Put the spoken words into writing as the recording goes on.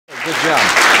Good job.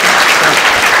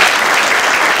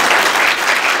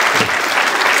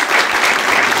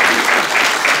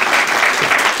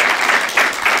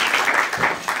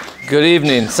 Good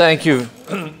evening. Thank you.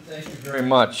 Thank you very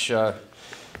much.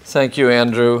 Thank you,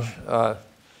 Andrew.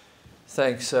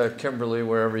 Thanks, Kimberly,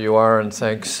 wherever you are, and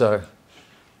thanks,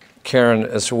 Karen,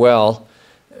 as well.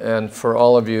 And for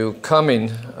all of you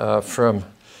coming from,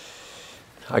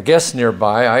 I guess,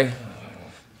 nearby.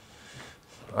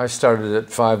 I started at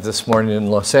 5 this morning in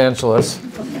Los Angeles.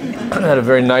 I had a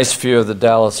very nice view of the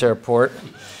Dallas airport.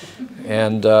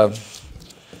 And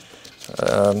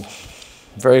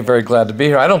very, very glad to be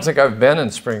here. I don't think I've been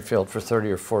in Springfield for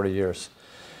 30 or 40 years.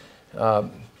 I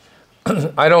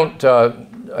don't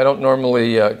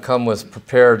normally come with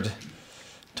prepared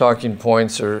talking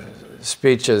points or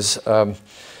speeches,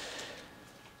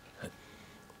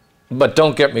 but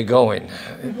don't get me going.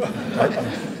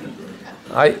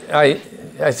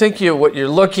 I think what you're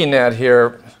looking at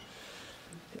here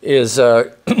is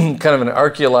kind of an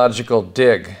archaeological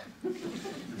dig.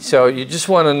 So you just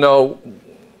want to know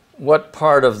what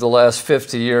part of the last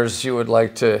 50 years you would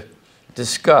like to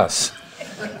discuss.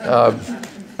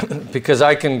 Because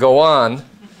I can go on,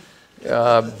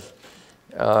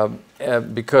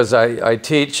 because I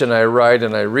teach and I write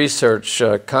and I research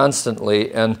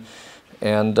constantly, and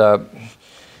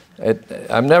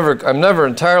I'm never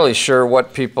entirely sure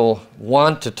what people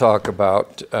want to talk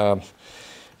about.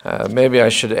 Maybe I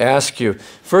should ask you.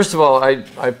 First of all,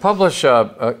 I publish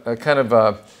a kind of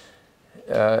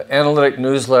analytic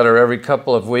newsletter every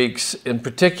couple of weeks, in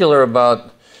particular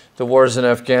about the wars in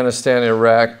Afghanistan,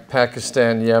 Iraq,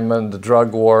 Pakistan, Yemen, the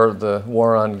drug war, the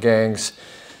war on gangs,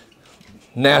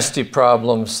 nasty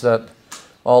problems that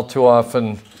all too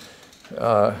often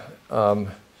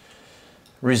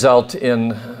result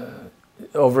in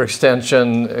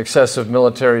overextension, excessive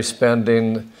military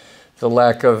spending, the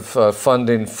lack of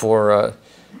funding for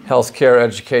health care,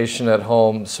 education at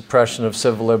home, suppression of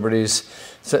civil liberties.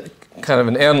 It's kind of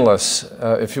an endless.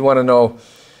 If you want to know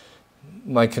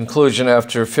my conclusion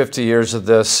after 50 years of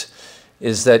this,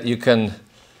 is that you can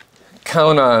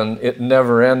count on it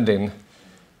never ending,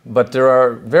 but there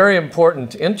are very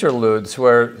important interludes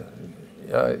where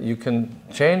you can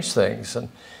change things and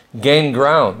gain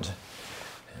ground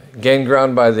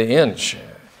by the inch.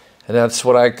 And that's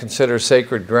what I consider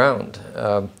sacred ground.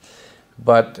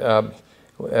 But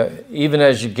even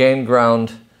as you gain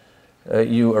ground,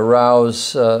 you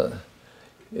arouse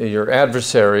your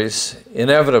adversaries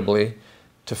inevitably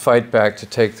to fight back, to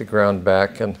take the ground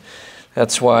back, and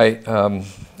that's why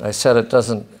I said it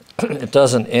doesn't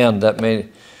end.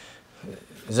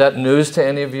 Is that news to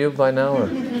any of you by now? Or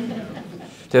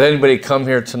did anybody come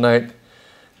here tonight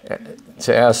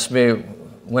to ask me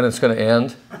when it's going to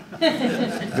end?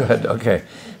 Good. Okay.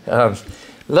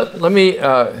 Let me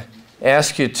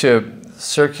ask you to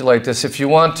circulate this. If you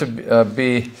want to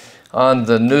be on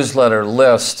the newsletter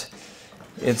list,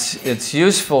 it's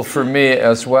useful for me,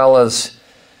 as well as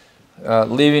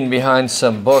leaving behind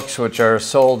some books which are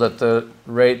sold at the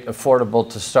rate affordable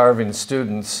to starving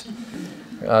students,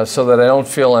 so that I don't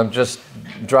feel I'm just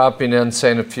dropping in,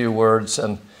 saying a few words,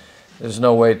 and there's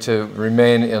no way to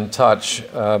remain in touch.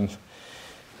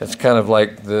 It's kind of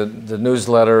like the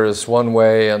newsletter is one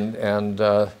way, and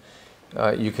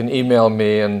you can email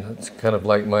me, and it's kind of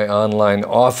like my online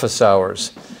office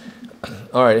hours.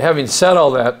 All right, having said all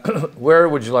that, where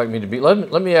would you like me to be?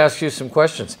 Let me ask you some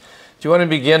questions. Do you want to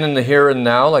begin in the here and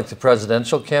now, like the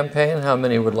presidential campaign? How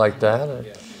many would like that? Or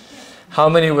how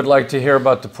many would like to hear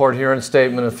about the Port Huron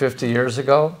Statement of 50 years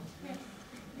ago?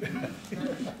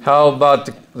 How about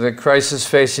the crisis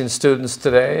facing students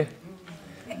today?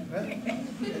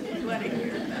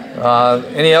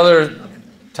 Any other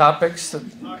topics?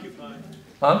 Occupy.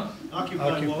 Huh?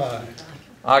 Occupy.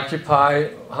 Occupy.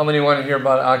 How many want to hear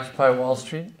about Occupy Wall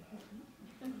Street?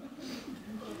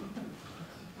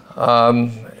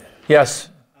 Yes?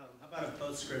 How about a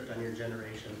postscript on your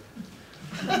generation?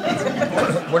 You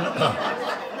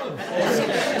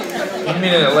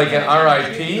mean like an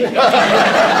RIP?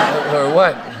 Or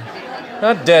what?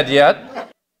 Not dead yet.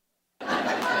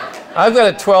 I've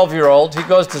got a 12-year-old. He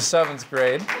goes to 7th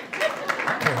grade.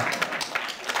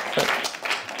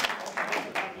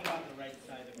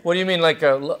 What do you mean, like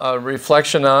a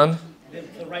reflection on?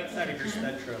 The right side of your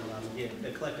spectrum,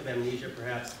 the collective amnesia,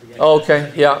 perhaps. Oh,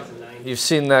 okay, yeah. You've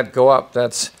seen that go up.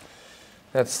 That's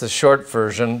the short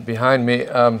version behind me.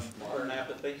 Modern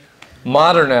apathy.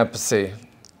 Modern apathy.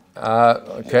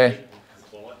 Okay.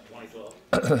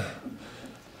 2012.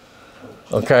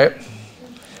 Okay.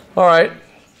 All right.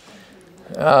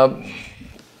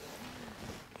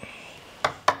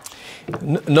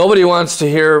 Nobody wants to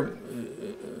hear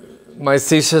my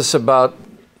thesis about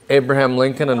Abraham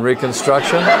Lincoln and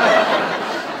Reconstruction.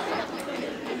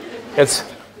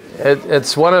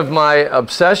 It's one of my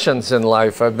obsessions in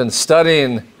life. I've been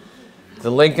studying the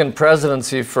Lincoln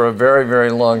presidency for a very, very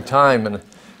long time, and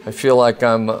I feel like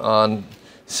I'm on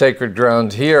sacred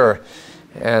ground here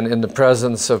and in the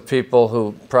presence of people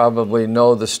who probably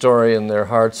know the story in their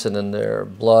hearts and in their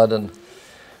blood, and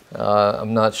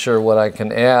I'm not sure what I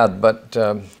can add, but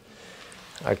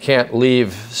I can't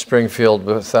leave Springfield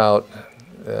without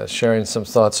sharing some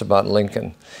thoughts about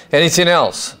Lincoln. Anything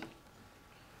else?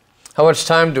 How much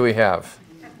time do we have?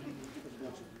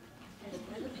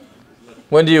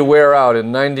 When do you wear out?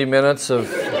 In 90 minutes of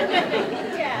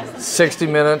 60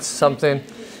 minutes, something?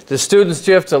 The students,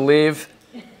 do you have to leave?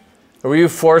 Or were you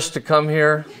forced to come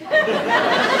here?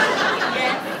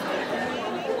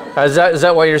 Is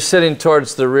that why you're sitting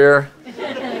towards the rear?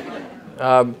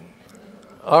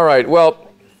 All right, well,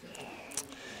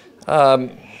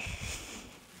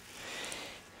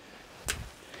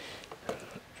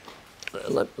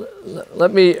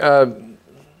 let me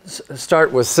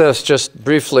start with this just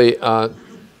briefly.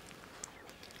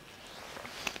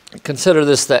 Consider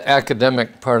this the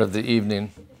academic part of the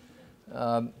evening.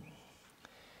 I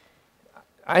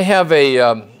have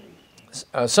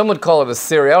some would call it a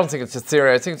theory. I don't think it's a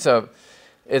theory. I think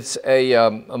it's a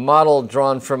model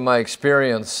drawn from my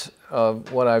experience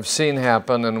of what I've seen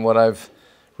happen and what I've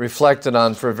reflected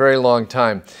on for a very long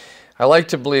time. I like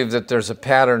to believe that there's a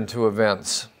pattern to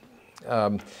events.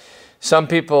 Some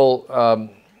people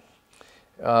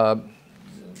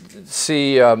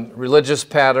see religious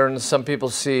patterns, some people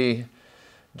see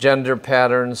gender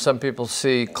patterns, some people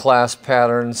see class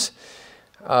patterns.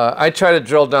 I try to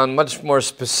drill down much more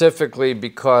specifically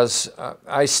because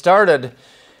I started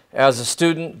as a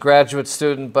student, graduate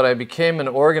student, but I became an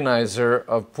organizer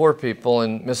of poor people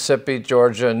in Mississippi,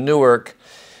 Georgia, and Newark,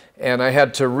 and I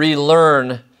had to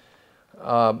relearn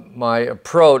my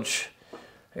approach,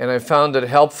 and I found it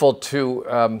helpful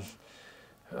to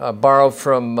borrow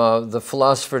from the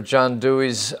philosopher John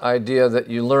Dewey's idea that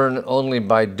you learn only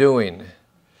by doing.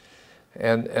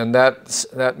 And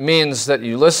that means that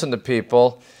you listen to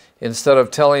people instead of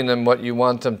telling them what you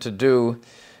want them to do.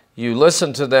 You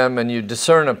listen to them and you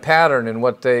discern a pattern in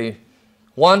what they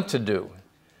want to do.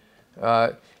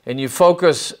 And you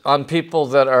focus on people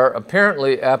that are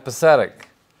apparently apathetic.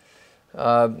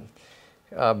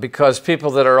 Because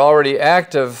people that are already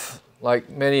active, like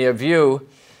many of you,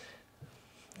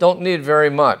 don't need very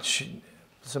much.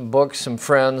 Some books, some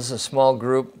friends, a small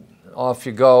group, off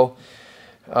you go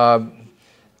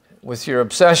with your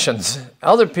obsessions.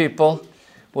 Other people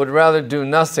would rather do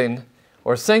nothing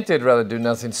or think they'd rather do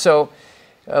nothing. So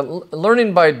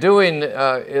learning by doing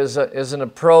is an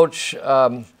approach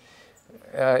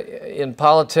in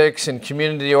politics, in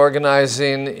community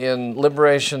organizing, in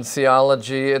liberation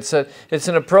theology. It's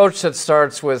an approach that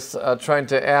starts with trying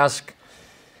to ask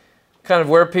kind of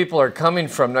where people are coming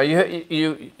from. Now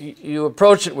you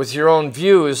approach it with your own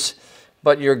views,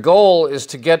 but your goal is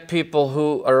to get people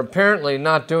who are apparently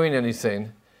not doing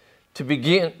anything to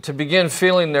begin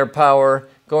feeling their power,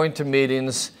 going to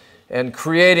meetings, and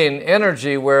creating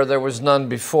energy where there was none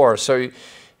before. So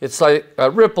it's like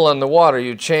a ripple in the water.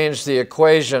 You change the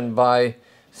equation by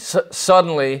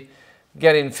suddenly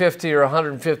getting 50 or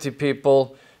 150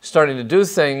 people starting to do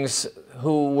things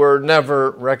who were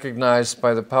never recognized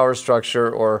by the power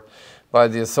structure or by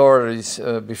the authorities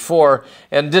before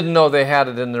and didn't know they had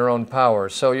it in their own power.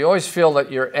 So you always feel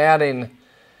that you're adding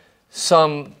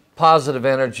some positive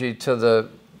energy to the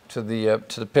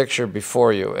picture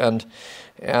before you.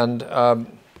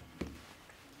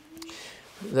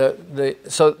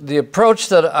 So the approach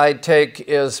that I take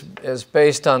is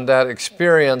based on that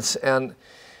experience, and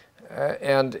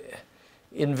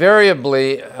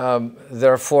invariably,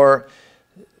 therefore,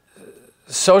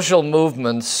 social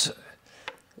movements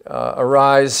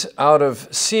arise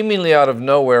seemingly out of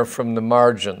nowhere from the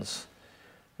margins.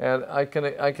 And I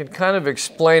can kind of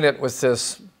explain it with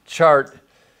this chart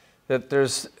that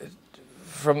there's,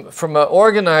 from an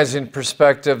organizing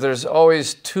perspective, there's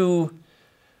always two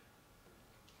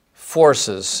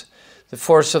forces: the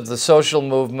force of the social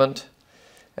movement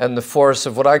and the force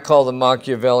of what I call the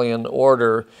Machiavellian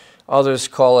order. Others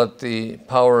call it the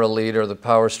power elite or the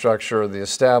power structure or the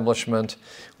establishment.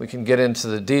 We can get into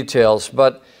the details,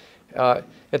 but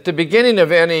at the beginning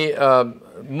of any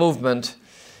movement,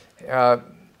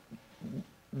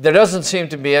 there doesn't seem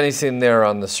to be anything there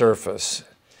on the surface.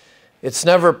 It's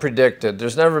never predicted.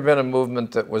 There's never been a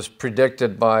movement that was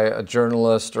predicted by a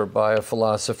journalist or by a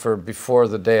philosopher before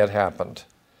the day it happened.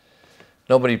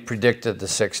 Nobody predicted the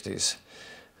 60s.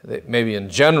 Maybe in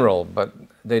general, but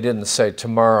they didn't say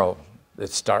tomorrow it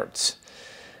starts.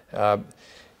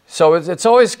 So it's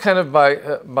always kind of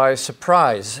by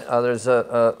surprise. There's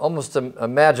almost a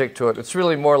magic to it. It's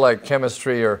really more like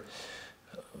chemistry or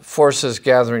forces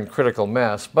gathering critical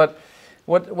mass. But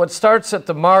what starts at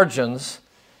the margins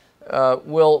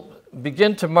will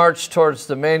begin to march towards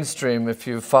the mainstream if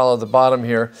you follow the bottom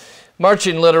here.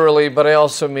 Marching literally, but I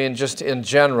also mean just in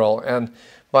general. And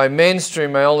by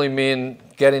mainstream, I only mean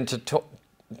getting to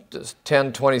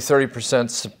 10, 20, 30%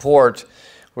 support,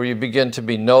 where you begin to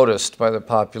be noticed by the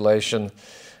population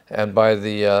and by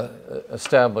the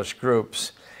established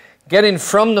groups. Getting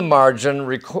from the margin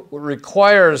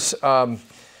requires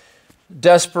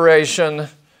desperation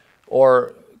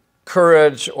or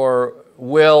courage or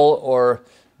will or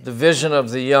the vision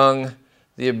of the young,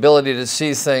 the ability to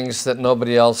see things that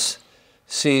nobody else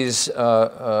sees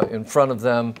in front of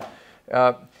them.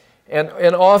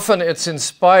 And often it's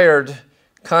inspired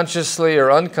consciously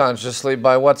or unconsciously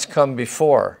by what's come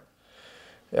before.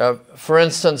 For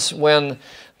instance, when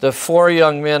the 4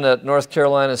 young men at North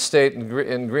Carolina State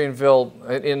in Greensboro,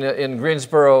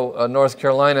 North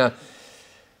Carolina,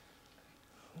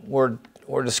 were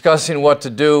discussing what to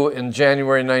do in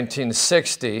January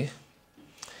 1960,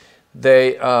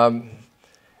 they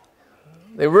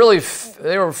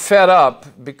were fed up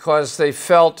because they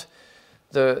felt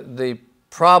the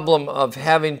problem of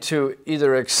having to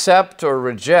either accept or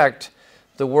reject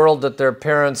the world that their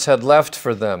parents had left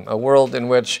for them, a world in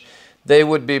which they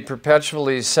would be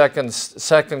perpetually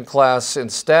second class in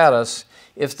status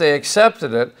if they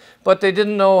accepted it, but they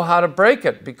didn't know how to break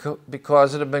it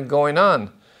because it had been going on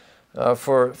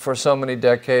for so many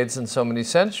decades and so many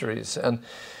centuries. And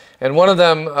one of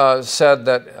them said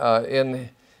that in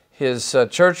his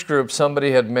church group,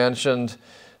 somebody had mentioned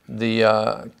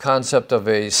the concept of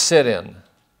a sit-in.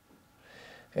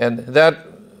 And that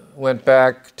went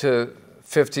back to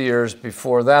 50 years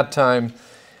before that time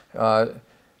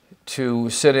to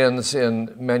sit-ins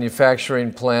in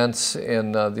manufacturing plants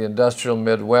in the industrial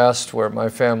Midwest, where my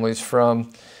family's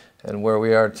from and where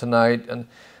we are tonight. And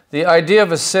the idea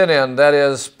of a sit-in, that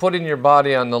is putting your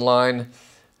body on the line,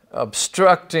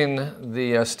 obstructing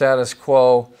the status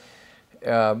quo,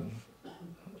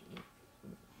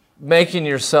 making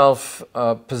yourself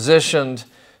positioned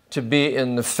to be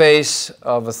in the face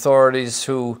of authorities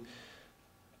who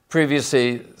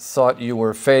previously thought you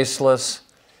were faceless.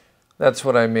 That's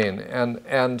what I mean.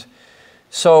 And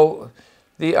so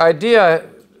the idea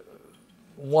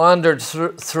wandered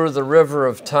through the river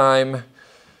of time,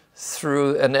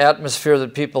 through an atmosphere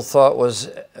that people thought was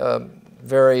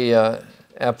very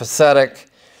apathetic,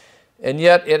 and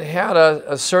yet it had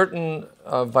a certain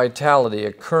vitality,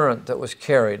 a current that was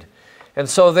carried. And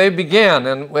so they began,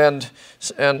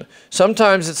 and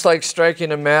sometimes it's like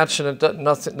striking a match and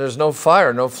there's no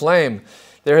fire, no flame.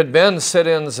 There had been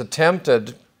sit-ins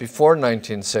attempted before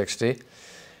 1960,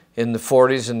 in the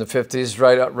 40s and the 50s,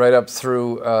 right up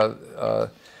through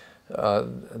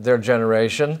their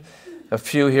generation. A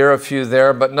few here, a few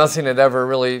there, but nothing had ever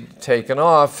really taken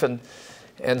off. And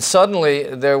suddenly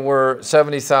there were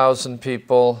 70,000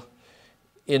 people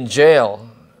in jail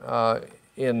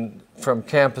from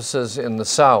campuses in the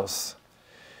South.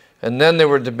 And then they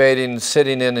were debating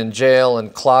sitting in jail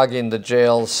and clogging the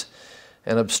jails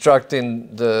and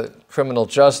obstructing the criminal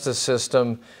justice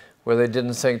system where they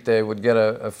didn't think they would get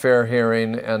a fair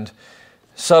hearing. And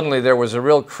suddenly there was a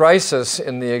real crisis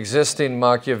in the existing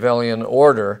Machiavellian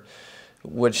order,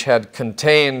 which had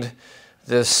contained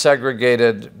this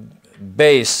segregated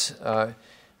base,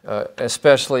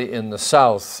 especially in the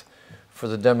South, for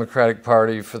the Democratic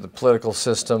Party, for the political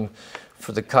system,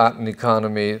 for the cotton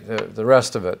economy, the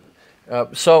rest of it.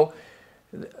 So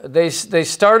they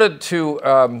started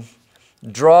to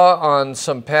draw on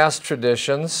some past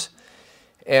traditions,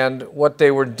 and what they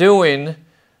were doing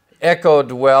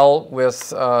echoed well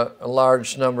with a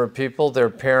large number of people,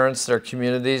 their parents, their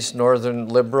communities, Northern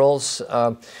liberals.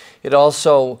 It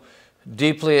also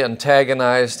deeply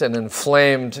antagonized and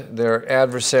inflamed their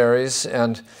adversaries,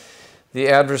 and the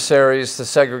adversaries, the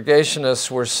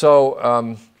segregationists, were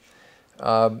so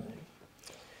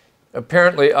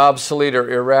apparently obsolete or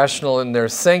irrational in their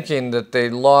thinking that they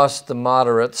lost the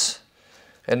moderates,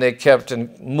 and they kept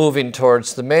moving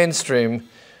towards the mainstream,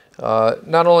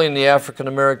 not only in the African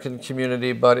American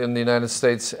community, but in the United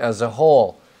States as a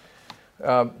whole.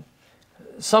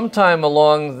 Sometime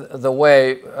along the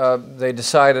way, they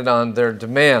decided on their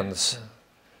demands.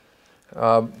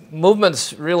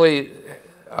 Movements really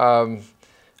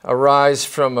arise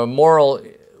from a moral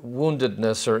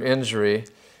woundedness or injury,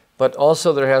 but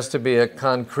also there has to be a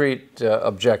concrete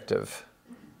objective.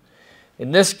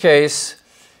 In this case,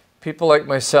 people like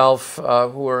myself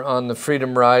who are on the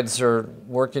freedom rides or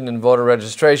working in voter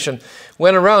registration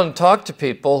went around and talked to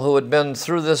people who had been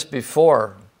through this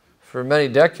before for many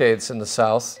decades in the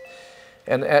South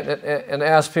and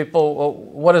asked people, well,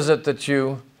 what is it that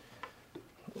you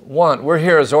want? We're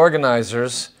here as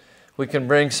organizers. We can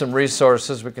bring some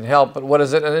resources, we can help, but what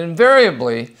is it? And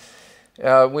invariably,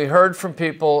 we heard from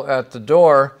people at the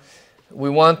door, we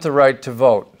want the right to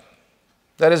vote.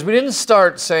 That is, we didn't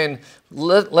start saying,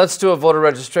 let's do a voter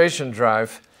registration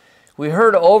drive. We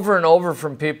heard over and over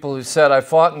from people who said, I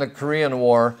fought in the Korean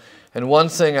War, and one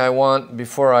thing I want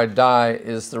before I die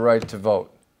is the right to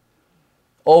vote.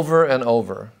 Over and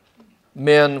over.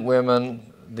 Men,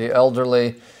 women, the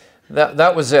elderly,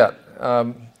 that was it.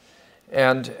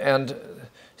 And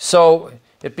so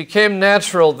it became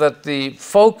natural that the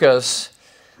focus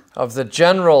of the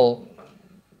general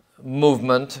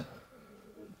movement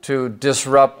to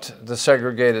disrupt the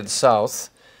segregated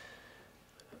South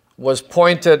was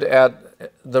pointed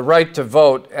at the right to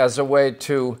vote as a way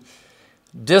to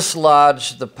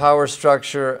dislodge the power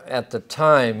structure at the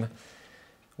time,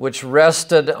 which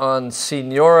rested on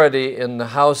seniority in the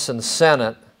House and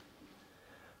Senate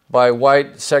by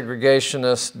white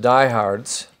segregationist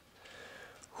diehards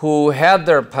who had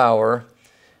their power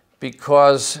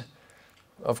because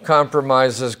of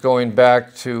compromises going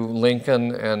back to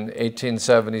Lincoln and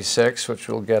 1876, which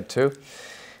we'll get to.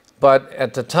 But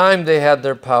at the time they had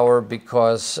their power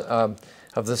because of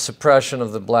the suppression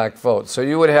of the black vote. So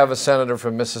you would have a senator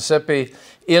from Mississippi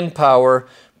in power,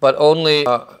 but only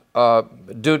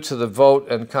due to the vote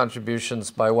and contributions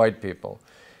by white people.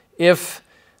 If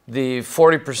the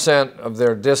 40% of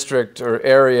their district or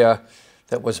area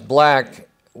that was black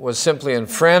was simply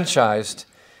enfranchised,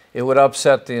 it would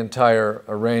upset the entire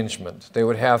arrangement. They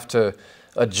would have to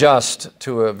adjust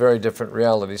to a very different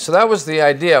reality. So that was the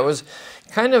idea. It was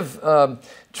kind of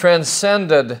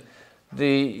transcended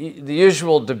the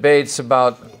usual debates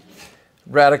about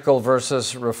radical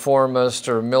versus reformist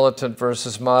or militant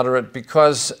versus moderate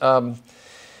because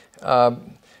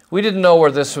we didn't know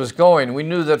where this was going. We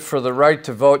knew that for the right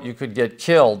to vote you could get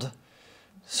killed,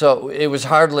 so it was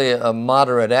hardly a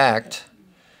moderate act.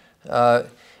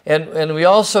 And we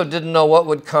also didn't know what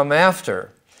would come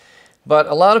after. But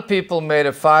a lot of people made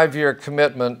a 5-year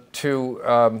commitment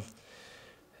to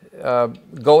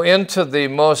go into the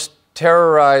most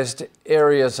terrorized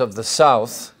areas of the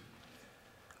South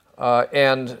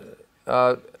and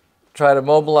try to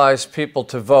mobilize people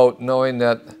to vote, knowing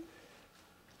that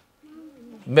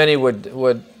many would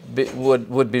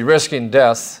be risking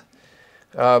death.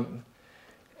 And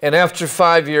after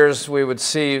 5 years, we would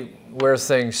see where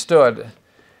things stood.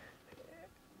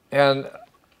 And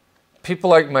people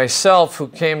like myself who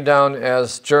came down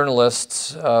as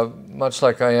journalists, much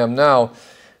like I am now,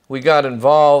 we got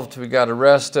involved, we got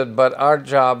arrested, but our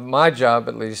job, my job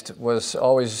at least, was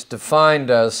always defined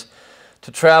as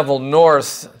to travel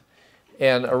north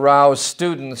and arouse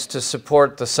students to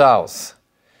support the South.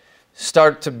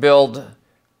 Start to build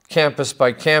campus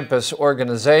by campus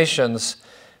organizations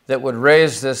that would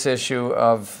raise this issue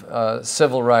of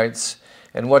civil rights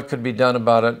and what could be done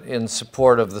about it in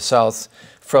support of the South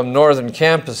from northern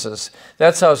campuses.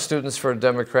 That's how Students for a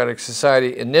Democratic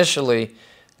Society initially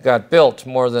got built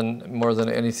more than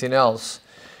anything else.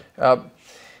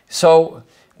 So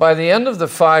by the end of the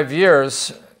 5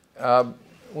 years,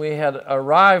 we had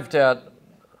arrived at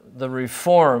the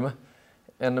reform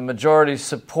and the majority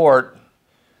support.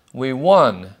 We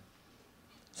won.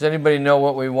 Does anybody know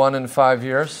what we won in 5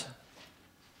 years?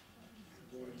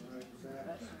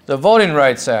 The Voting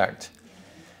Rights Act,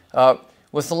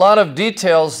 with a lot of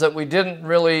details that we didn't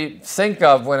really think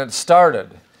of when it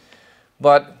started.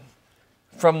 But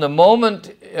from the moment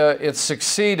it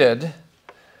succeeded,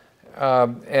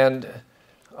 and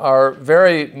our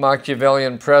very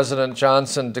Machiavellian President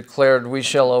Johnson declared, "We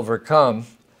shall overcome,"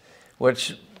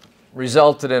 which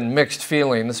resulted in mixed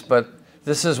feelings, but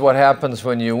this is what happens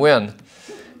when you win.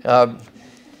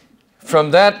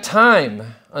 From that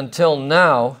time until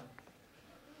now,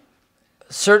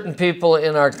 certain people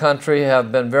in our country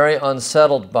have been very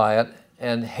unsettled by it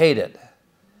and hate it.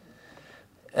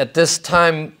 At this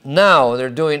time now, they're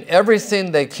doing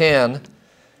everything they can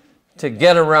to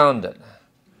get around it.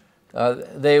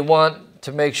 They want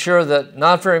to make sure that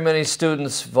not very many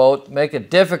students vote, make it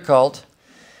difficult,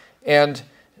 and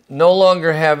no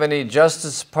longer have any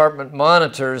Justice Department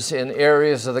monitors in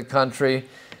areas of the country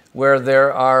where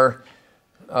there are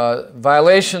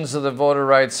violations of the Voter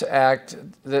Rights Act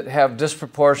that have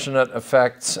disproportionate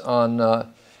effects on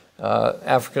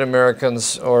African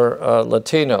Americans or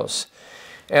Latinos.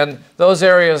 And those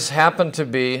areas happen to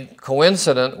be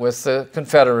coincident with the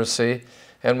Confederacy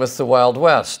and with the Wild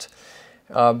West.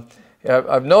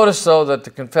 I've noticed, though, that the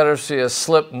Confederacy has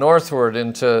slipped northward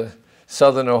into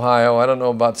southern Ohio. I don't know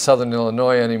about southern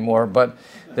Illinois anymore, but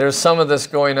there's some of this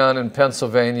going on in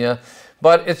Pennsylvania.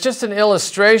 But it's just an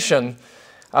illustration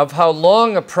of how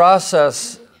long a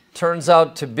process turns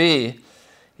out to be.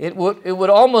 It would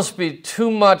almost be too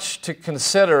much to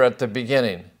consider at the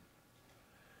beginning.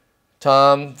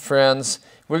 Tom, friends,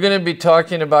 we're going to be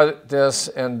talking about this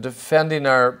and defending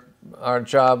our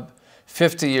job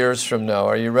 50 years from now.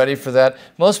 Are you ready for that?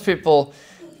 Most people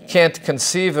can't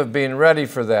conceive of being ready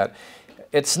for that.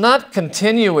 It's not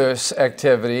continuous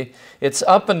activity. It's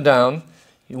up and down.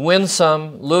 You win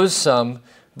some, lose some.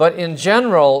 But in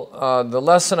general, the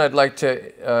lesson I'd like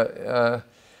to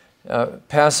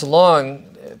pass along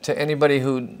to anybody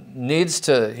who needs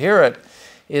to hear it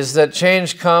is that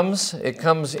change comes. It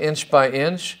comes inch by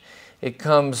inch. It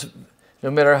comes no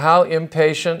matter how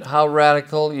impatient, how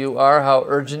radical you are, how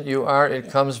urgent you are, it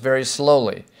comes very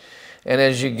slowly. And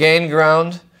as you gain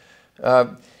ground,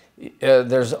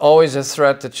 there's always a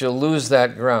threat that you'll lose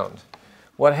that ground.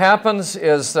 What happens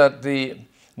is that the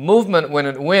movement, when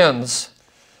it wins,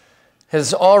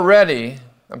 has already,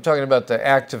 I'm talking about the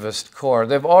activist core,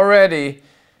 they've already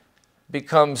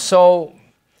become so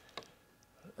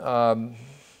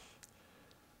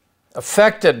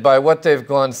affected by what they've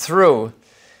gone through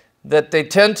that they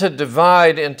tend to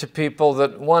divide into people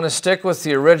that want to stick with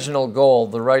the original goal,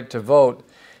 the right to vote,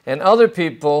 and other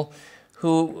people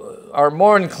who are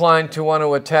more inclined to want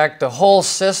to attack the whole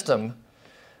system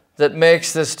that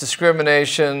makes this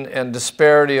discrimination and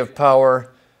disparity of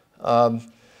power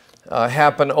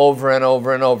happen over and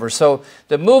over and over. So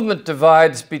the movement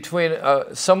divides between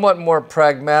somewhat more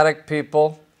pragmatic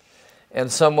people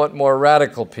and somewhat more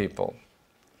radical people.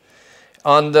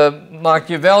 On the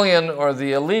Machiavellian or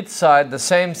the elite side, the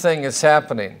same thing is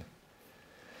happening.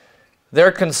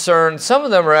 They're concerned, some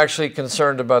of them are actually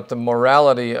concerned about the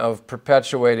morality of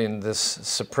perpetuating this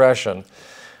suppression.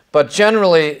 But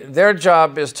generally, their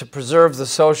job is to preserve the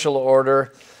social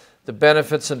order, the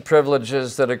benefits and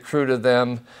privileges that accrue to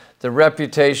them, the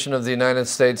reputation of the United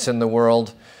States in the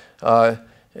world,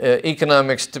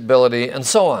 economic stability, and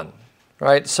so on,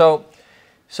 right?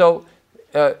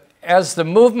 As the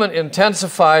movement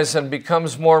intensifies and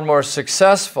becomes more and more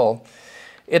successful,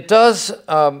 it does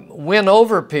win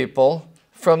over people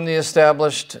from the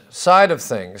established side of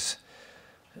things.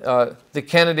 The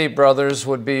Kennedy brothers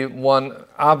would be one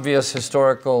obvious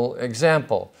historical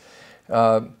example.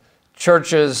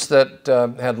 Churches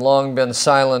that had long been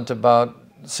silent about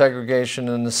segregation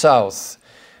in the South.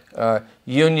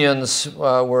 Unions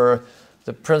were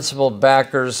the principal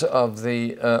backers of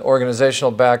the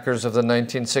organizational backers of the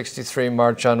 1963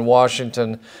 March on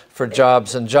Washington for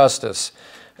Jobs and Justice.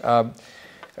 And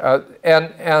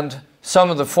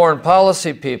some of the foreign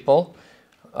policy people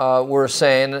were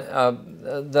saying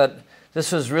that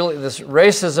this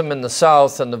racism in the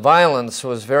South and the violence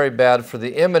was very bad for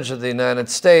the image of the United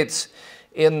States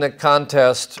in the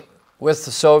contest with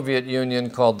the Soviet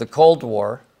Union called the Cold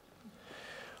War,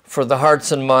 for the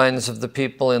hearts and minds of the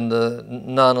people in the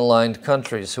non-aligned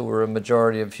countries who were a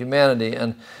majority of humanity.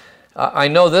 And I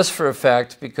know this for a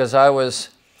fact because I was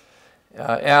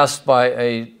asked by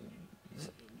a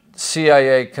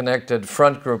CIA-connected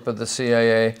front group of the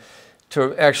CIA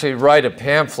to actually write a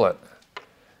pamphlet.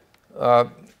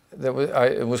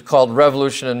 It was called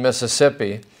Revolution in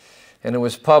Mississippi, and it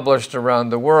was published around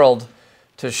the world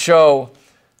to show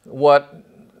what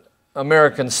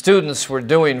American students were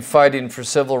doing fighting for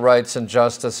civil rights and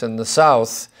justice in the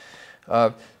South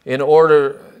in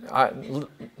order,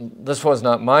 this was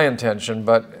not my intention,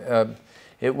 but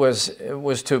it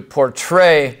was to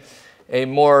portray a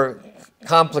more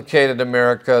complicated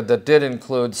America that did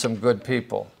include some good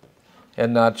people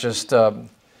and not just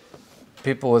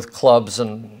people with clubs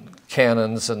and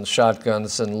cannons and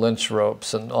shotguns and lynch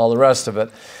ropes and all the rest of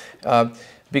it,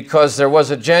 because there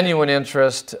was a genuine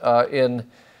interest in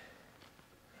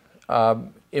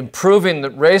improving the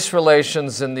race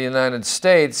relations in the United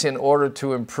States in order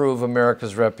to improve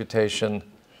America's reputation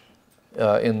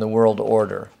in the world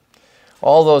order.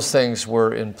 All those things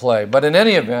were in play. But in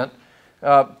any event,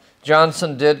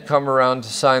 Johnson did come around to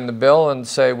sign the bill and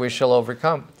say, "We shall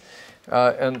overcome."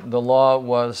 And the law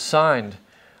was signed.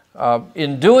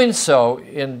 In doing so,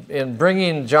 in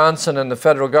bringing Johnson and the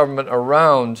federal government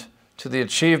around to the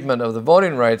achievement of the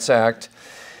Voting Rights Act,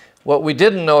 what we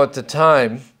didn't know at the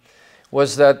time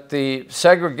was that the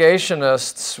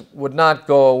segregationists would not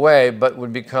go away, but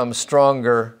would become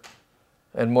stronger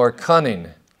and more cunning.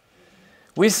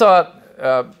 We thought,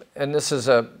 and this is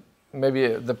maybe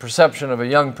the perception of a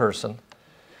young person,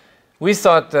 we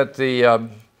thought that the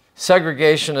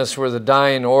segregationists were the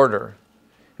dying order.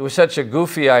 It was such a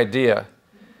goofy idea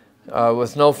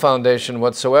with no foundation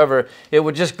whatsoever. It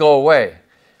would just go away.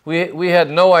 We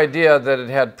had no idea that it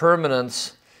had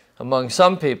permanence among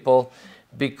some people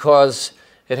because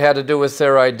it had to do with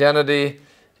their identity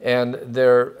and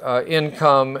their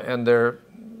income and their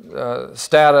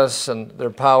status and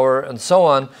their power and so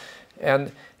on.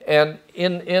 And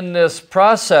in this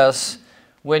process,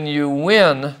 when you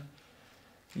win,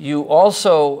 you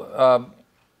also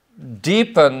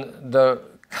deepen the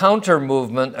counter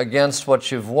movement against what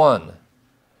you've won.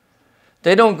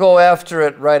 They don't go after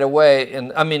it right away.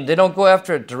 They don't go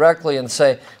after it directly and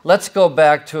say, let's go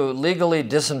back to legally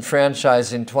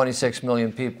disenfranchising 26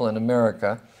 million people in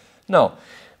America. No.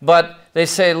 But they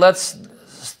say, let's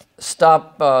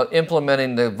stop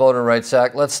implementing the Voter Rights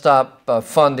Act. Let's stop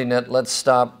funding it. Let's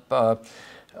stop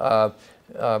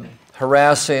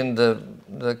harassing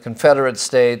the Confederate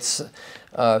States.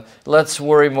 Let's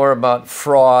worry more about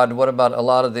fraud. What about a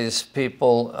lot of these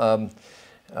people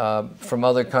from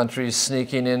other countries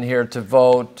sneaking in here to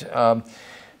vote?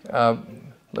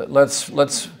 Let's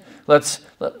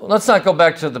not go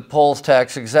back to the polls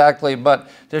tax exactly, but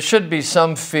there should be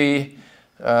some fee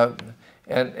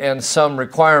and some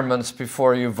requirements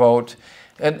before you vote.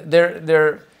 And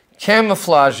they're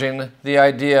camouflaging the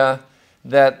idea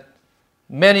that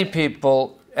many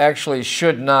people actually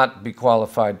should not be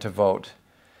qualified to vote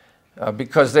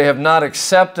because they have not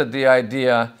accepted the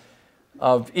idea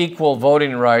of equal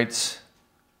voting rights.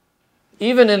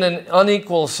 Even in an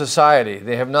unequal society,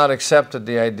 they have not accepted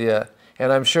the idea.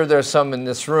 And I'm sure there's some in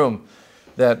this room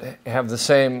that have the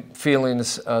same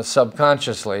feelings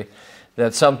subconsciously,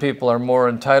 that some people are more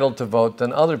entitled to vote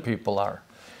than other people are.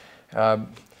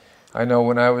 I know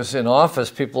when I was in office,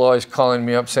 people always calling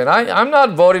me up saying, I'm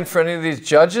not voting for any of these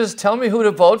judges. Tell me who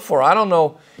to vote for. I don't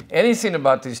know anything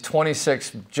about these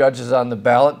 26 judges on the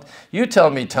ballot. You tell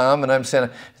me, Tom. And I'm saying,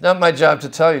 it's not my job to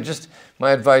tell you. Just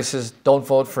my advice is don't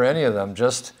vote for any of them.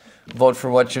 Just vote for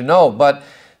what you know. But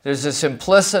there's this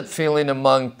implicit feeling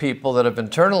among people that have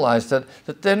internalized it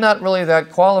that they're not really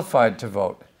that qualified to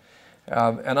vote.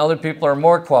 And other people are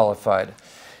more qualified.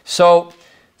 So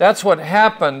that's what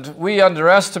happened. We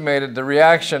underestimated the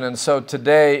reaction, and so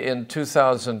today in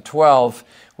 2012,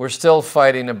 we're still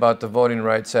fighting about the Voting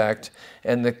Rights Act,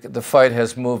 and the fight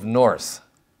has moved north.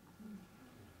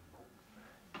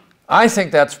 I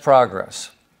think that's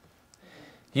progress.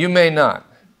 You may not.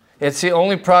 It's the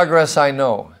only progress I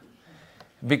know,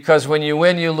 because when you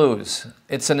win, you lose.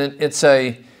 It's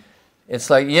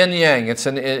like yin-yang.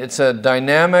 It's a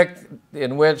dynamic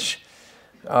in which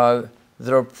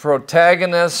the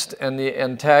protagonist and the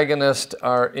antagonist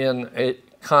are in a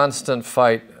constant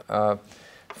fight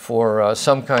for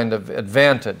some kind of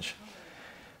advantage.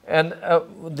 And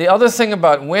the other thing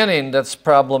about winning that's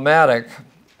problematic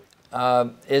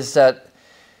is that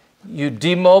you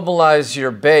demobilize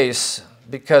your base,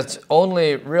 because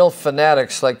only real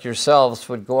fanatics like yourselves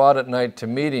would go out at night to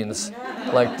meetings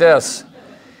like this.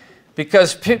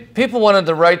 Because people wanted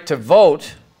the right to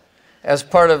vote as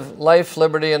part of life,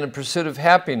 liberty, and the pursuit of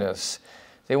happiness.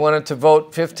 They wanted to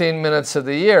vote 15 minutes of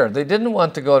the year. They didn't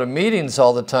want to go to meetings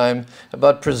all the time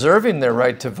about preserving their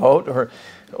right to vote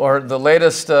or the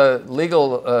latest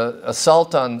legal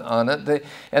assault on it.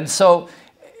 And so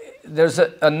there's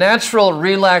a natural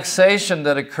relaxation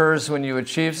that occurs when you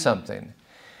achieve something.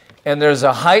 And there's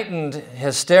a heightened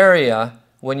hysteria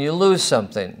when you lose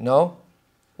something. No?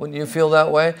 Wouldn't you feel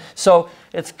that way? So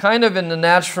it's kind of in the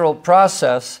natural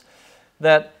process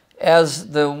that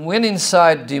as the winning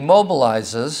side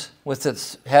demobilizes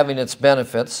with having its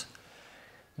benefits,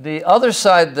 the other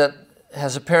side that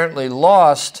has apparently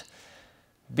lost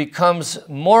becomes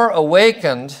more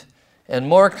awakened and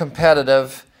more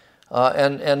competitive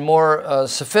and more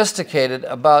sophisticated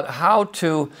about how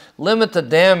to limit the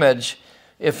damage,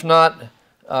 if not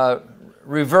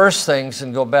reverse things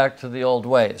and go back to the old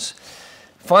ways.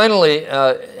 Finally,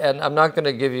 and I'm not going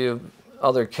to give you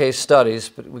other case studies,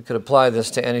 but we could apply this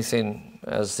to anything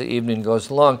as the evening goes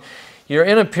along. You're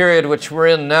in a period which we're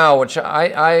in now, which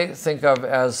I think of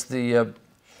as the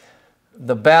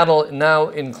battle now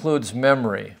includes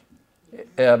memory.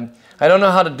 I don't know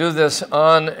how to do this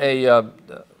on a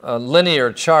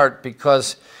linear chart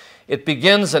because it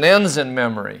begins and ends in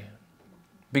memory.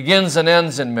 Begins and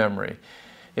ends in memory.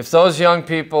 If those young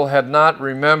people had not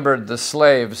remembered the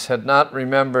slaves, had not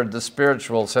remembered the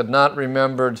spirituals, had not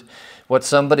remembered what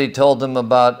somebody told them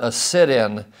about a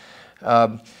sit-in,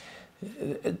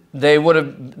 they would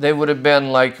have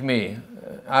been like me.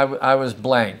 I was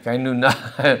blank. I knew not.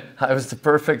 I was the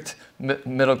perfect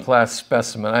middle-class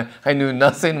specimen. I knew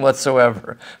nothing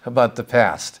whatsoever about the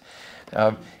past.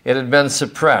 It had been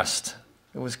suppressed.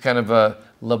 It was kind of a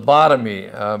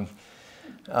lobotomy.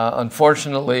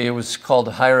 Unfortunately, it was called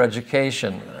higher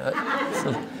education.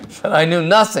 But I knew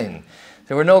nothing.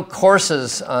 There were no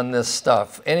courses on this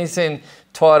stuff. Anything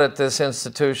taught at this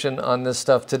institution on this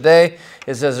stuff today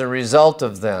is as a result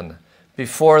of then.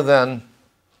 Before then,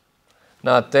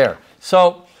 not there.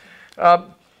 So,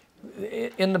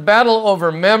 in the battle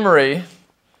over memory,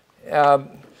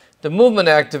 the movement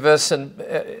activists and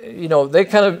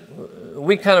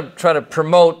we kind of try to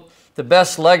promote the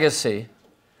best legacy,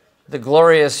 the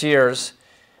glorious years,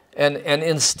 and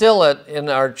instill it in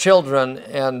our children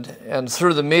and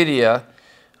through the media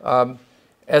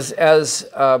as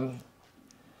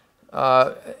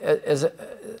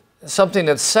something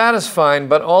that's satisfying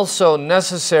but also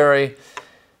necessary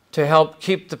to help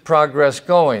keep the progress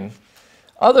going.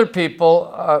 Other people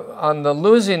on the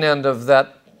losing end of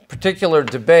that particular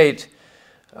debate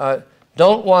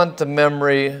don't want the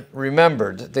memory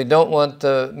remembered. They don't want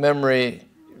the memory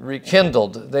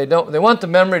rekindled. They want the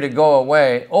memory to go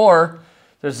away. Or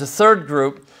there's a third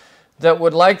group that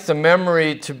would like the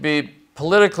memory to be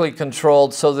politically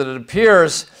controlled so that it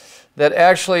appears that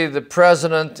actually the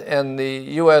president and the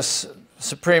U.S.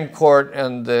 Supreme Court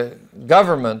and the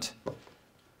government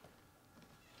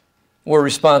were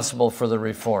responsible for the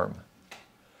reform.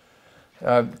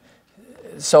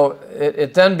 So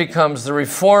it then becomes the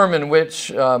reform in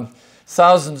which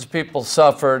thousands of people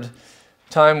suffered,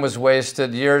 time was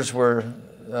wasted, years were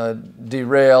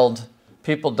derailed,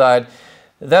 people died.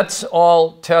 That's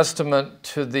all testament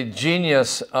to the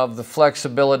genius of the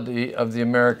flexibility of the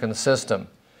American system,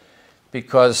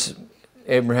 because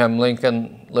Abraham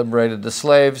Lincoln liberated the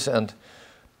slaves and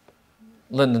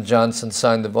Lyndon Johnson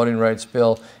signed the Voting Rights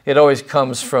Bill. It always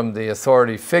comes from the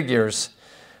authority figures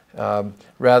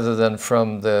rather than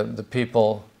from the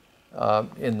people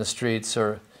in the streets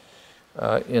or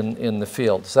in the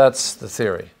fields. That's the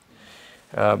theory.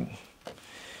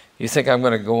 You think I'm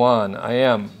going to go on? I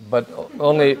am, but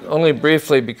only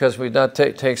briefly because we've not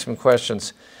take some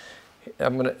questions. I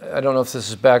don't know if this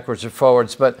is backwards or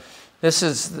forwards, but this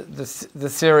is the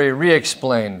theory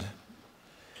re-explained.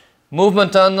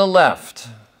 Movement on the left.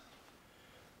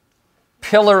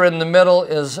 Pillar in the middle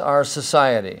is our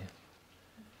society.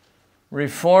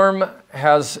 Reform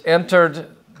has entered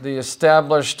the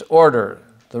established order.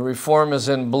 The reform is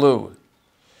in blue.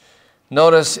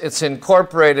 Notice it's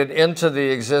incorporated into the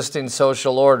existing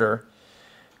social order.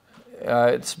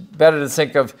 It's better to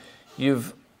think of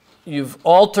you've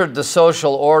altered the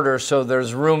social order so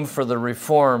there's room for the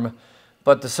reform,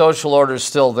 but the social order is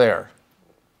still there,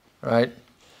 right?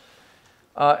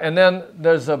 And then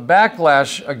there's a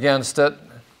backlash against it,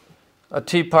 a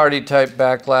Tea Party type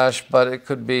backlash, but it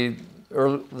could be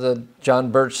the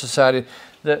John Birch Society.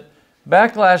 The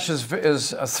backlash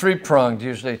is a three-pronged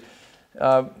usually.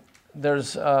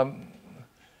 There's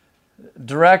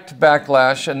direct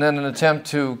backlash and then an attempt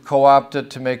to co-opt it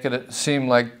to make it seem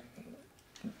like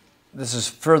this is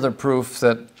further proof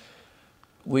that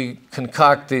we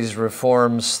concoct these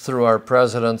reforms through our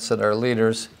presidents and our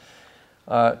leaders.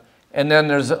 And then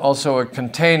there's also a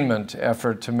containment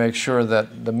effort to make sure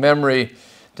that the memory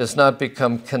does not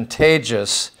become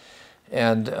contagious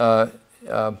and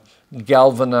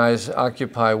galvanize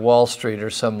Occupy Wall Street or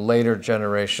some later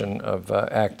generation of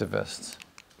activists.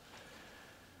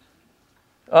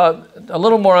 A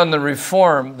little more on the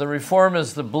reform. The reform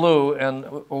is the blue, and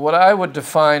what I would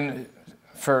define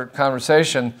for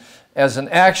conversation as an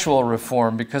actual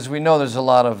reform, because we know there's a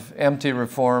lot of empty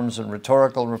reforms and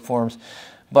rhetorical reforms,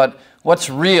 but what's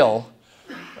real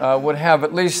would have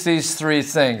at least these three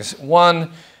things.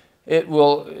 One, it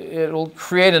will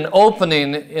create an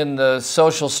opening in the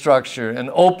social structure, an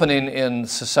opening in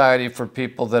society for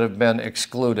people that have been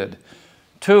excluded.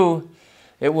 Two,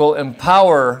 it will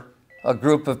empower a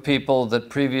group of people that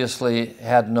previously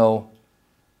had no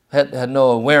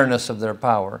awareness of their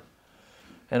power,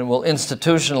 and it will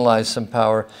institutionalize some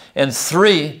power. And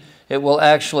three, it will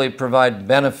actually provide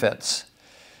benefits.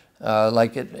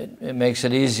 Like it makes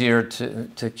it easier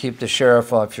to keep the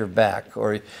sheriff off your back,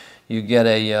 or you get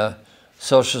a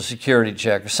Social Security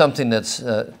check, or something that's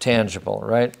tangible,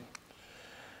 right?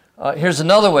 Here's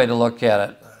another way to look at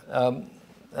it,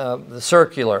 the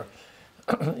circular.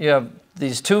 You have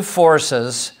these two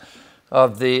forces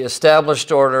of the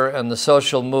established order and the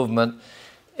social movement,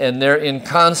 and they're in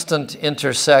constant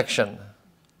intersection.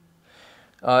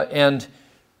 And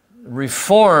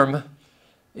reform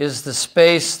is the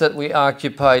space that we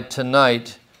occupy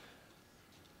tonight.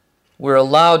 We're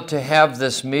allowed to have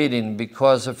this meeting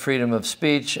because of freedom of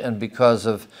speech and because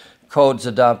of codes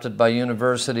adopted by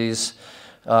universities.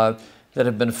 that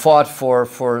have been fought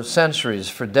for centuries,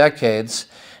 for decades.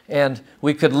 And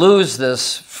we could lose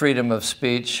this freedom of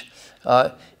speech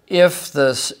if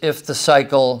the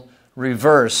cycle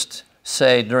reversed,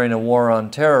 say, during a war on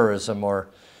terrorism or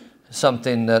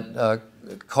something that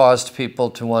caused people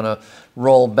to want to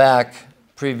roll back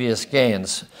previous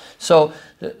gains. So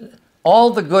all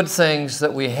the good things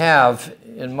that we have,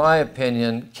 in my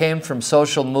opinion, came from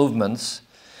social movements,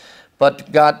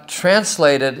 but got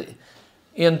translated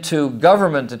into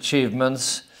government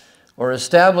achievements or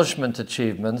establishment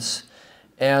achievements,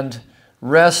 and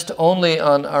rest only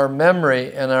on our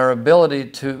memory and our ability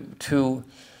to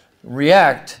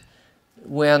react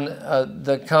when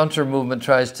the counter movement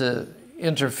tries to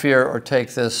interfere or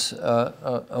take this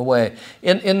away.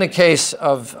 In the case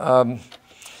of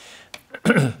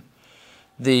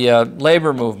the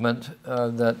labor movement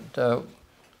that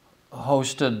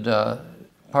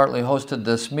partly hosted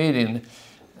this meeting,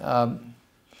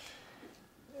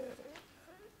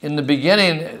 in the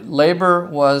beginning, labor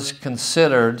was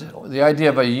considered, the idea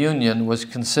of a union was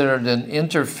considered an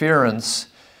interference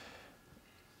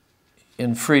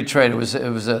in free trade. It was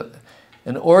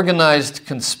an organized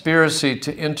conspiracy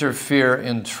to interfere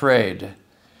in trade.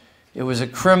 It was a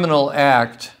criminal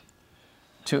act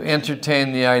to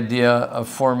entertain the idea of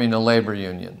forming a labor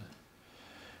union.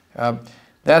 That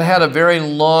had a very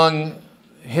long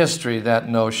history, that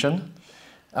notion,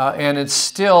 and it's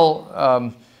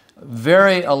still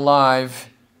very alive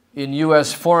in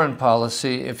U.S. foreign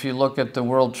policy. If you look at the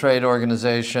World Trade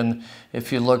Organization,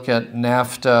 if you look at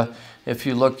NAFTA, if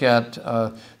you look at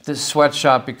the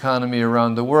sweatshop economy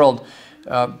around the world,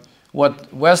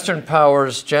 what Western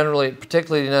powers generally,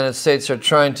 particularly the United States, are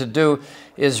trying to do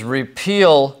is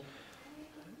repeal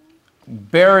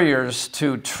barriers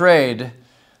to trade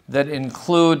that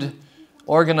include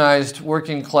organized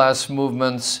working class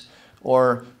movements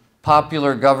or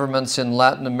popular governments in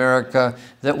Latin America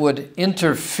that would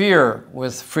interfere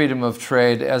with freedom of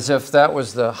trade as if that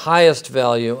was the highest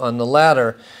value on the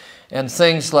ladder. And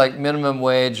things like minimum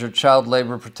wage or child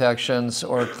labor protections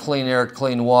or clean air,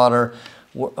 clean water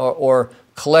or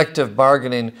collective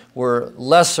bargaining were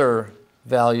lesser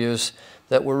values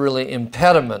that were really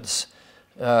impediments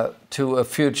to a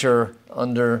future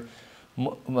under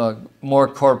more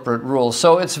corporate rules.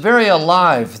 So it's very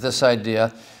alive, this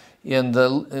idea, in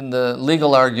the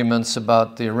legal arguments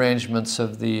about the arrangements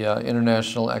of the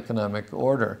international economic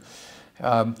order.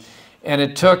 And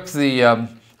it took the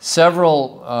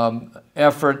several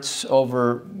efforts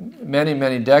over many,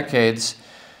 many decades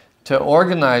to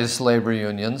organize labor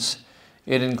unions.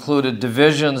 It included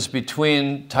divisions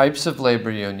between types of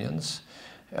labor unions.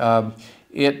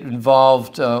 It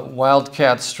involved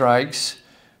wildcat strikes,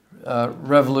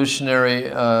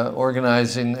 revolutionary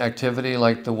organizing activity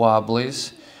like the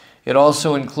Wobblies. It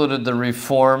also included the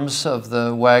reforms of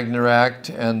the Wagner Act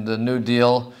and the New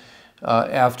Deal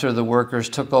after the workers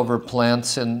took over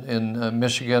plants in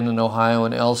Michigan and Ohio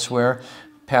and elsewhere.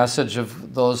 Passage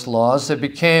of those laws, they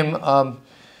became,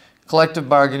 collective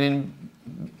bargaining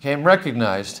became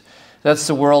recognized. That's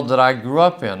the world that I grew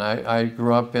up in. I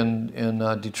grew up in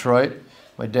Detroit.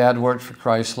 My dad worked for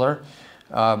Chrysler.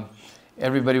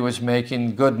 Everybody was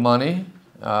making good money.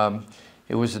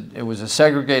 It was a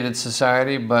segregated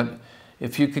society, but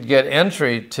if you could get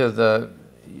entry to the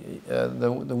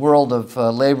world of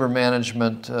labor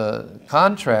management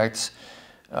contracts,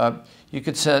 you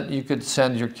could send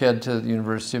your kid to the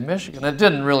University of Michigan. It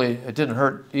didn't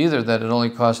hurt either that it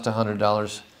only cost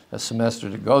 $100 a semester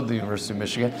to go to the University of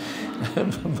Michigan.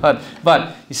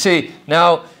 but you see,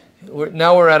 now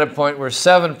we're at a point where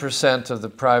 7% of the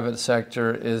private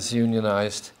sector is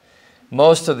unionized.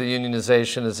 Most of the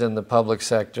unionization is in the public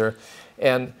sector,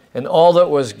 and all that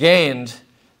was gained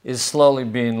is slowly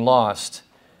being lost,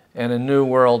 and a new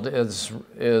world is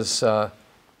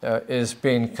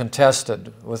being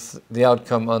contested with the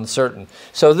outcome uncertain.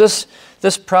 So this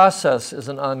process is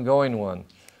an ongoing one.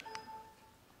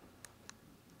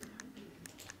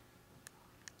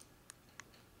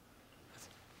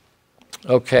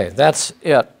 Okay, that's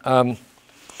it.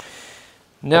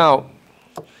 Now,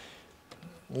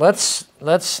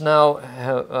 let's now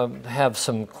have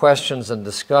some questions and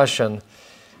discussion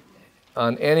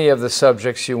on any of the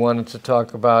subjects you wanted to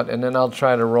talk about, and then I'll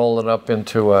try to roll it up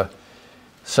into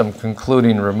some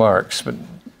concluding remarks. But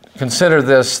consider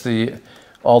this the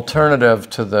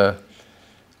alternative to the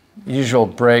usual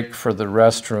break for the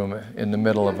restroom in the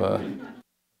middle of a...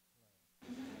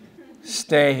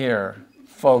 Stay here,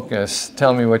 focus,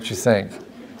 tell me what you think.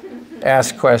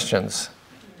 Ask questions.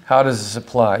 How does this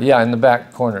apply? Yeah, in the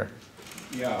back corner.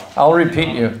 Yeah. I'll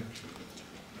repeat you.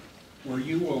 Were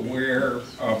you aware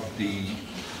of the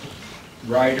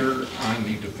writer on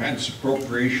the defense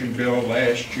appropriation bill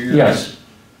last year? Yes.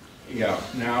 Yeah.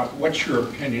 Now, what's your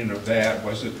opinion of that?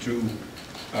 Was it to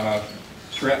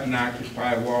threaten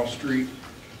Occupy Wall Street?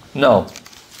 No.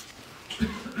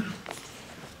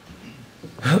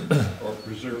 Or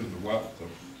preserve the wealth of...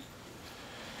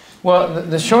 Well,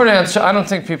 the short answer, I don't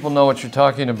think people know what you're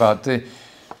talking about.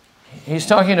 He's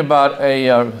talking about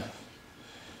a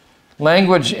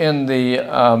language in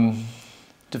the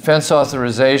Defense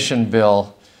Authorization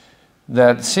Bill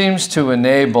that seems to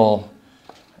enable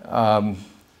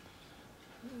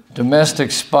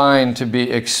domestic spying to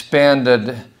be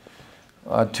expanded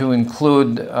to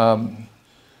include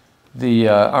the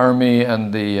Army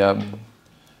and the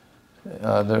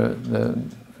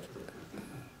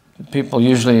people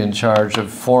usually in charge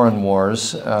of foreign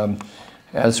wars,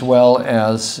 as well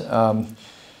as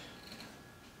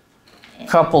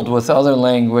coupled with other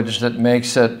language that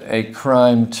makes it a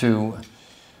crime to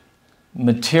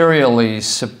materially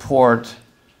support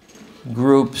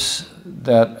groups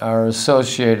that are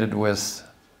associated with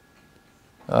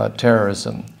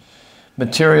terrorism.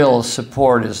 Material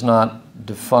support is not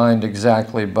defined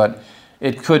exactly, but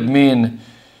it could mean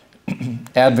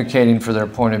advocating for their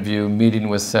point of view, meeting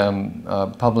with them,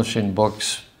 publishing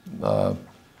books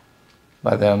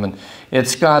by them. And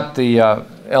it's got the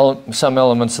some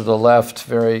elements of the left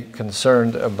very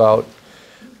concerned about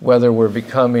whether we're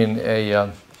becoming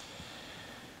a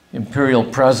imperial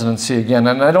presidency again.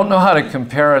 And I don't know how to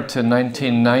compare it to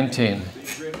 1919.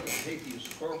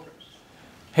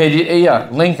 Yeah,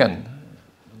 Lincoln.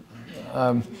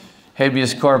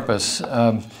 Habeas corpus.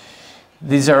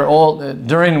 These are all,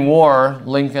 during war,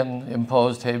 Lincoln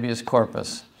imposed habeas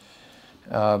corpus.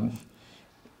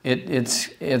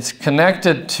 It's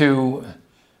connected to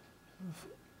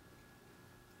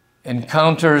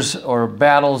encounters or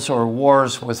battles or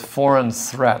wars with foreign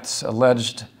threats,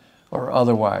 alleged or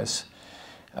otherwise.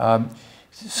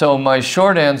 So my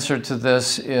short answer to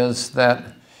this is that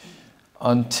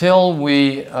until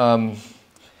we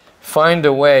find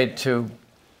a way to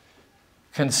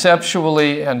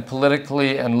conceptually and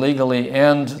politically and legally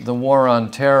end the war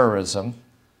on terrorism,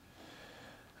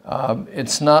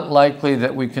 it's not likely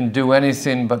that we can do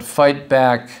anything but fight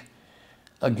back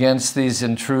against these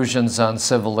intrusions on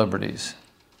civil liberties.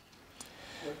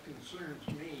 What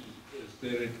concerns me is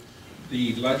that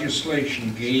the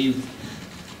legislation gave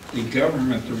the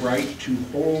government the right to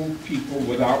hold people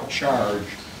without charge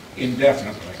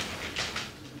indefinitely.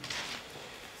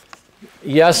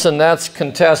 Yes, and that's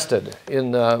contested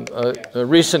in a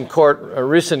recent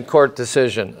court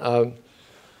decision.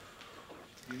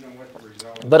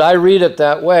 But I read it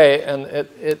that way, and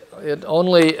it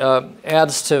only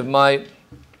adds to my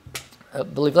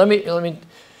belief. Let me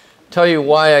tell you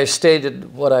why I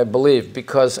stated what I believe,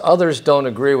 because others don't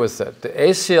agree with it. The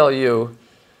ACLU,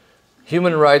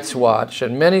 Human Rights Watch,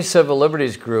 and many civil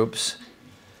liberties groups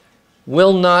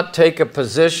will not take a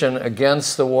position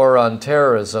against the war on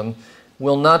terrorism,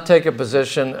 will not take a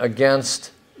position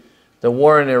against the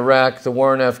war in Iraq, the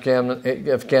war in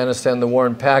Afghanistan, the war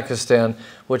in Pakistan,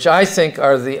 which I think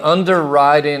are the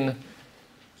underriding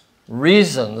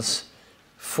reasons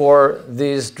for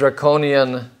these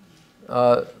draconian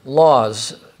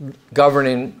laws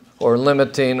governing or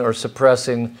limiting or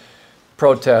suppressing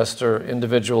protest or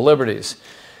individual liberties.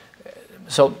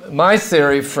 So my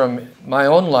theory from my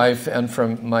own life and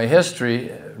from my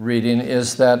history reading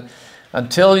is that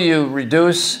until you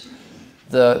reduce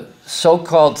the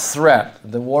so-called threat,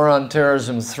 the war on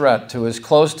terrorism threat, to as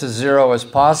close to zero as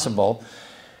possible,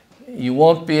 you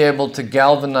won't be able to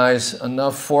galvanize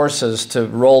enough forces to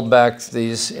roll back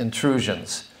these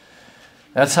intrusions.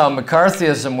 That's how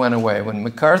McCarthyism went away. When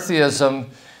McCarthyism,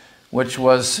 which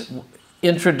was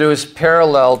introduced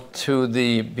parallel to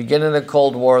the beginning of the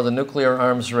Cold War, the nuclear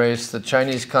arms race, the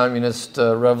Chinese Communist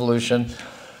Revolution,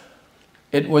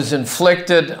 it was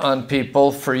inflicted on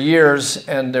people for years,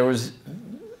 and there was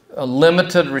a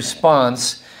limited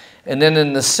response. And then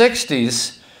in the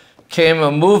 60s came a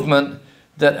movement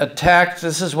that attacked,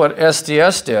 this is what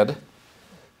SDS did.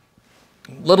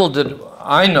 Little did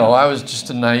I know, I was just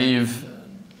a naive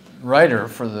writer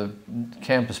for the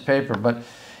campus paper, but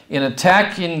in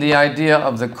attacking the idea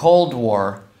of the Cold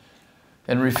War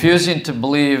and refusing to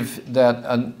believe that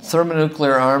a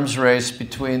thermonuclear arms race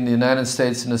between the United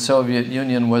States and the Soviet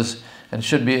Union was and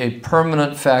should be a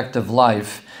permanent fact of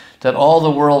life, that all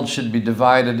the world should be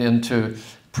divided into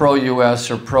pro-US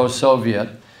or pro-Soviet.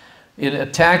 In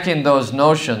attacking those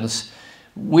notions,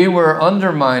 we were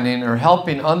undermining or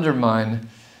helping undermine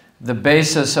the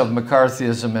basis of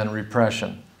McCarthyism and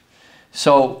repression.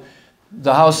 So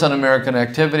the House Un-American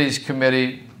Activities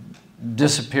Committee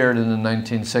disappeared in the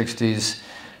 1960s.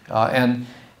 And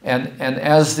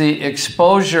as the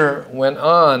exposure went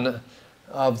on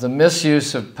of the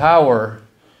misuse of power,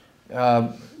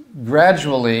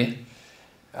 gradually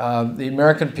the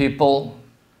American people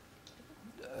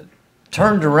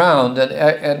turned around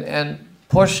and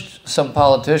pushed some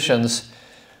politicians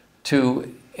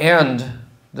to end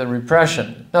the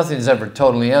repression. Nothing's ever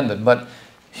totally ended, but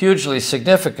hugely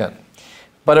significant.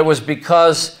 But it was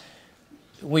because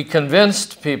we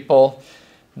convinced people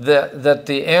that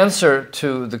the answer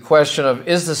to the question of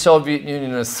is the Soviet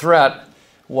Union a threat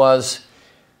was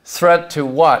threat to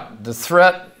what? The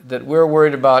threat that we're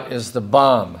worried about is the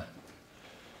bomb.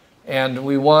 And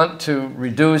we want to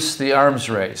reduce the arms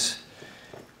race.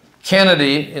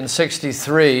 Kennedy in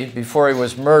 '63, before he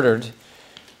was murdered,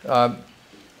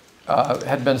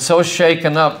 had been so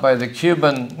shaken up by the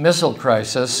Cuban Missile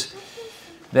Crisis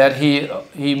that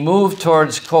he moved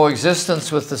towards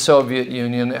coexistence with the Soviet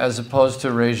Union as opposed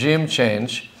to regime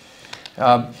change.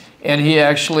 And he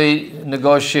actually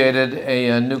negotiated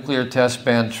a nuclear test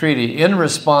ban treaty in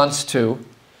response to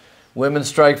Women's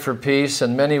Strike for Peace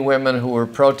and many women who were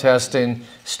protesting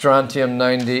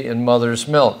strontium-90 in mother's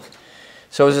milk.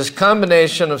 So it was this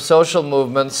combination of social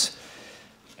movements,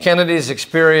 Kennedy's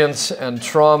experience and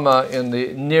trauma in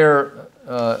the near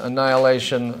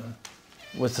annihilation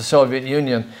with the Soviet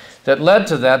Union that led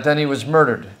to that. Then he was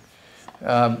murdered.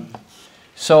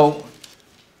 So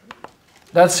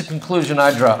that's the conclusion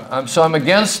I draw. So I'm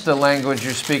against the language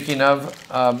you're speaking of.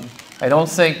 I don't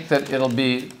think that it'll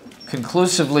be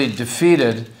conclusively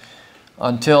defeated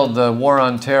until the war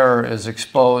on terror is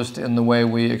exposed in the way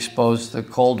we exposed the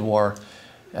Cold War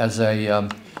as a,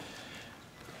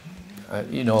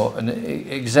 you know, an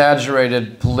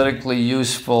exaggerated, politically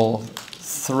useful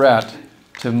threat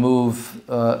to move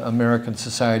American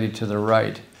society to the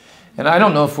right. And I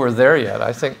don't know if we're there yet.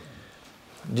 I think,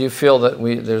 do you feel that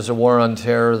there's a war on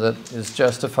terror that is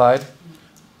justified?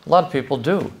 A lot of people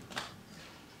do.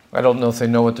 I don't know if they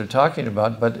know what they're talking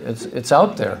about, but it's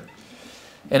out there.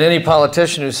 And any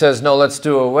politician who says, no, let's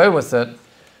do away with it,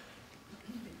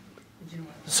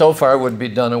 so far would be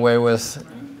done away with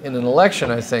in an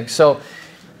election, I think. So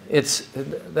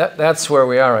that's where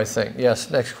we are, I think.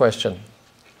 Yes, next question.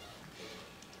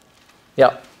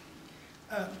 Yeah.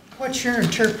 What's your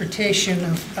interpretation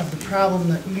of the problem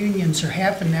that unions are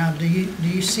having now? Do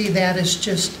you see that as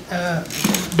just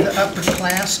the upper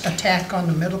class attack on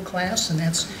the middle class, and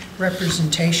that's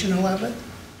representational of it?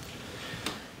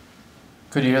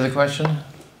 Could you hear the question?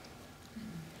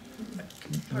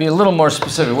 Be a little more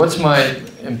specific. What's my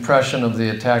impression of the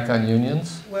attack on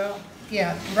unions? Well,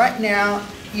 yeah, right now,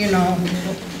 you know,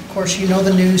 of course, you know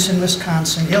the news in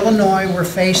Wisconsin. Illinois, we're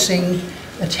facing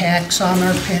attacks on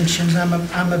our pensions. I'm a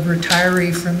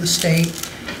retiree from the state,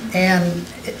 and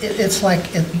it's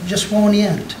like it just won't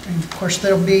end. And of course,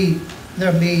 there'll be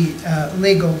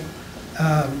legal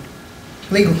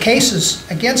cases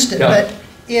against it. Yeah. But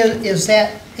is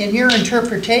that, in your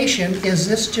interpretation, is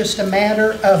this just a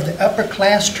matter of the upper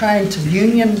class trying to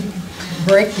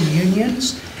break the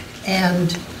unions,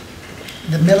 and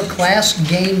the middle class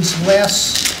gains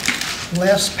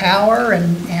less power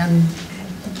and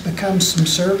becomes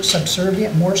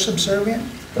subservient, more subservient?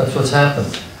 That's what's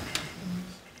happened.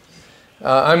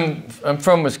 I'm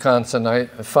from Wisconsin. I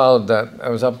followed that. I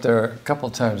was up there a couple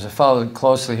times. I followed it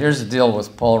closely. Here's the deal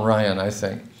with Paul Ryan, I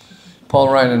think. Paul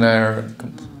Ryan and I are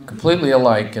completely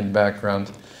alike in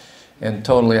background and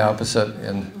totally opposite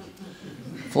in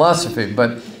philosophy.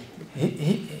 But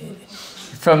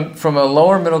from a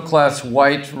lower middle class,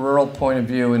 white, rural point of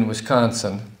view in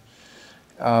Wisconsin,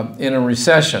 in a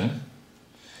recession,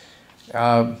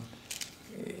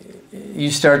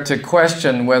 you start to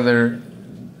question whether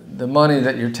the money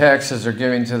that your taxes are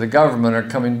giving to the government are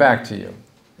coming back to you.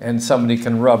 And somebody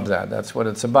can rub that. That's what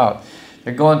it's about.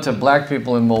 They're going to black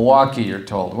people in Milwaukee, you're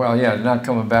told. Well, yeah, they're not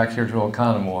coming back here to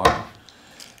Oconomowoc.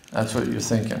 That's what you're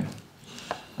thinking.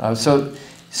 So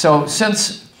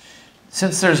since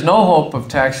there's no hope of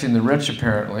taxing the rich,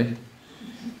 apparently,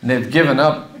 and they've given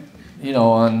up, you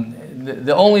know, on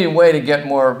the only way to get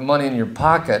more money in your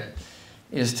pocket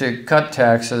is to cut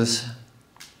taxes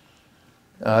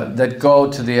that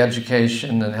go to the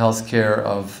education and health care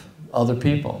of other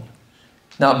people.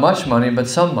 Not much money, but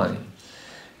some money.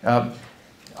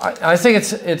 I think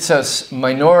it's a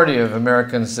minority of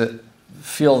Americans that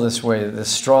feel this way, this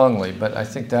strongly, but I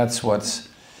think that's what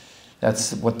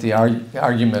the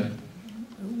argument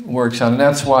works on. And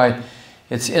that's why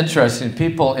it's interesting.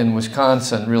 People in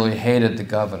Wisconsin really hated the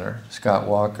governor, Scott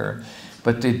Walker,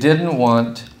 but they didn't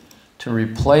want to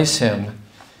replace him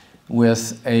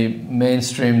with a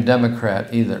mainstream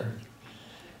Democrat either.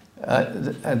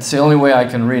 It's the only way I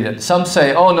can read it. Some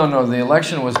say, oh, no, the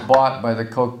election was bought by the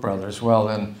Koch brothers. Well,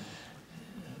 then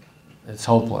it's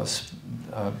hopeless.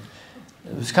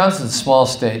 Wisconsin's a small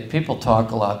state. People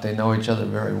talk a lot. They know each other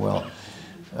very well.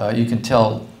 You can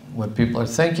tell what people are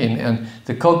thinking. And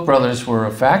the Koch brothers were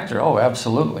a factor. Oh,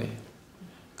 absolutely.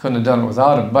 Couldn't have done it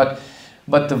without them.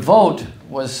 But the vote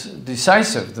was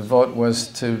decisive. The vote was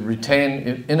to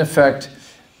retain, in effect,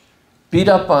 beat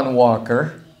up on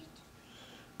Walker,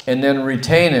 and then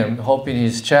retain him, hoping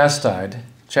he's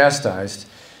chastised,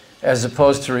 as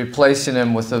opposed to replacing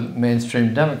him with a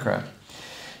mainstream Democrat.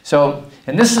 So,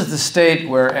 and this is the state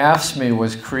where AFSCME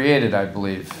was created, I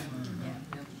believe.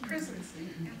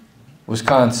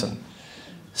 Wisconsin.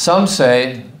 Some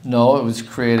say, no, it was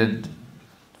created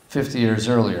 50 years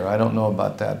earlier. I don't know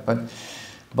about that.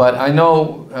 But I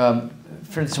know,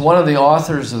 for instance, one of the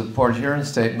authors of the Port Huron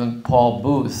Statement, Paul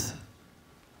Booth,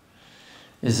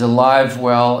 is alive,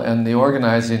 well, and the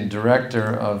organizing director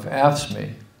of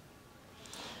AFSCME.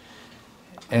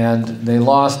 And they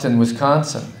lost in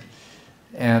Wisconsin.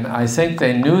 And I think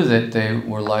they knew that they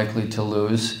were likely to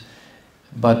lose,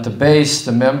 but the base,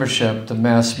 the membership, the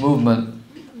mass movement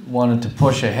wanted to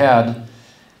push ahead,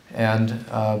 and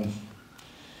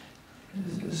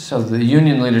so the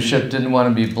union leadership didn't want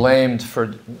to be blamed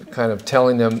for kind of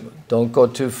telling them, don't go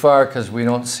too far because we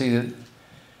don't see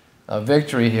a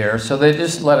victory here. So they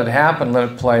just let it happen,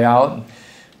 let it play out.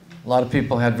 A lot of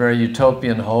people had very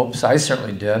utopian hopes. I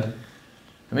certainly did.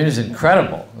 I mean, it was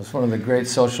incredible. It was one of the great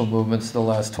social movements of the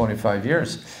last 25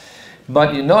 years.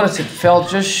 But you notice it fell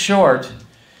just short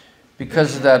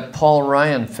because of that Paul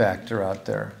Ryan factor out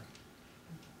there.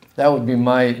 That would be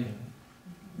my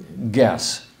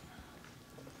guess.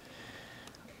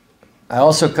 I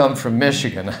also come from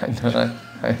Michigan.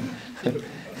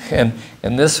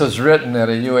 And this was written at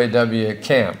a UAW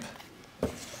camp.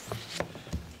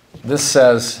 This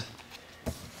says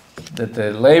that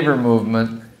the labor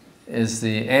movement is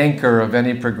the anchor of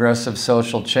any progressive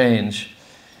social change,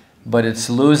 but it's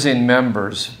losing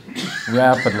members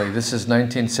rapidly. This is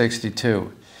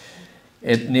 1962.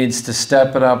 It needs to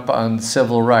step it up on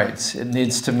civil rights. It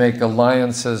needs to make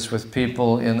alliances with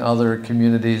people in other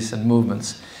communities and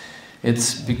movements.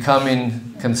 It's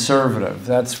becoming conservative.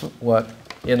 That's what,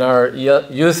 in our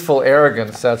youthful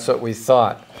arrogance, that's what we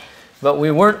thought. But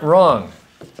we weren't wrong.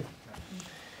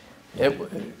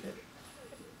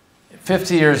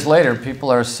 50 years later, people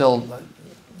are still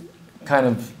kind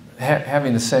of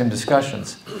having the same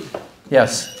discussions.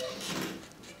 Yes.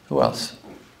 Who else?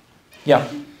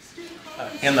 Yeah.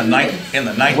 In the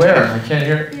 19th. Where? I can't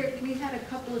hear. Here, we had a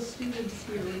couple of students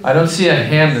here. I don't see a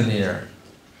hand in the air.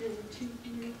 There were 2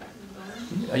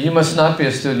 here. You must not be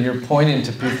a student. You're pointing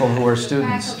to people who are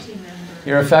students. Faculty member.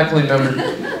 You're a faculty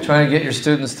member trying to get your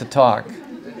students to talk.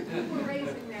 People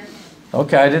raising their hand.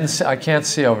 Okay, I can't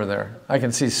see over there. I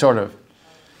can see sort of.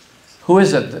 Who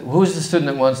is it? Who is the student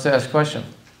that wants to ask a question?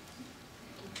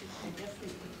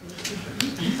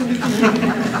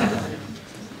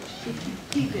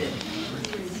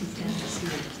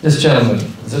 This gentleman.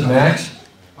 Is it Max?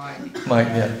 Mike,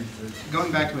 yeah.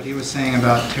 Going back to what he was saying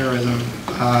about terrorism,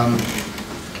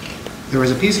 there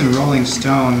was a piece in Rolling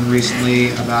Stone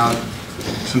recently about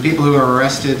some people who were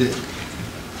arrested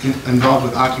involved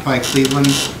with Occupy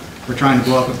Cleveland for trying to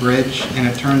blow up a bridge, and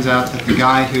it turns out that the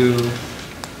guy who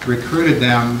recruited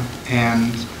them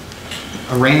and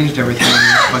arranged everything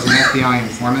was an FBI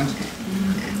informant.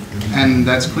 And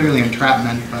that's clearly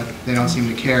entrapment, but they don't seem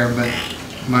to care. But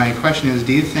my question is,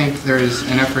 do you think there's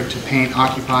an effort to paint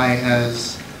Occupy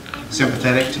as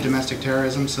sympathetic to domestic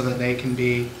terrorism so that they can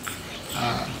be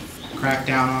cracked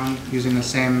down on using the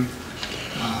same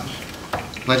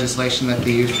legislation that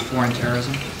they used for foreign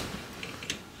terrorism?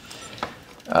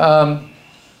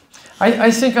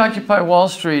 I think Occupy Wall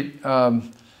Street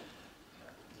kind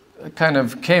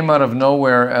of came out of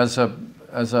nowhere as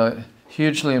a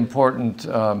hugely important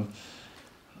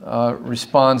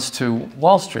response to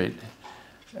Wall Street.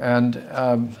 And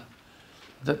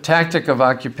the tactic of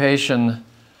occupation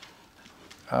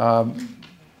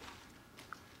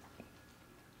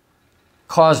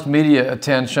caused media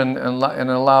attention and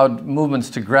allowed movements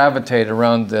to gravitate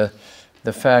around the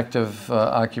fact of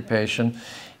occupation.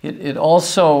 It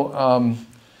also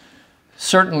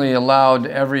certainly allowed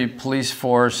every police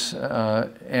force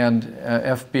and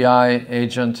FBI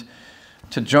agent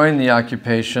to join the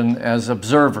occupation as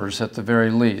observers at the very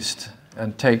least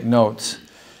and take notes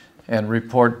and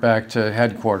report back to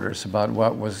headquarters about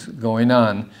what was going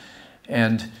on.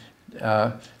 And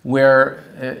where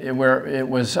it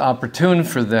was opportune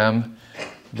for them,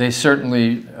 they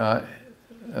certainly,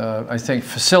 I think,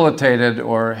 facilitated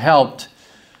or helped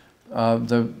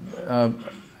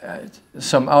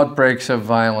some outbreaks of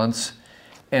violence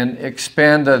and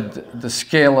expanded the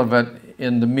scale of it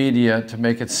in the media to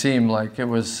make it seem like it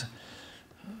was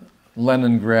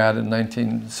Leningrad in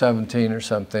 1917 or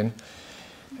something.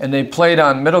 And they played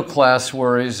on middle-class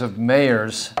worries of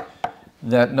mayors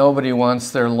that nobody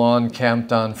wants their lawn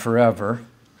camped on forever.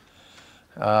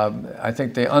 I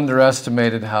think they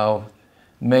underestimated how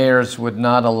mayors would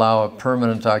not allow a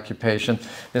permanent occupation.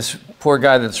 This poor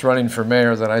guy that's running for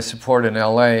mayor that I support in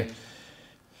LA,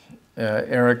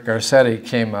 Eric Garcetti,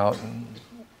 came out and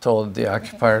told the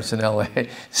occupiers in LA,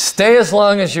 stay as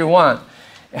long as you want.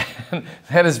 And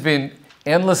that has been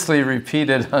endlessly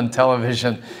repeated on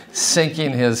television,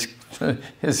 sinking his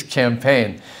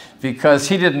campaign, because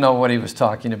he didn't know what he was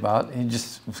talking about. He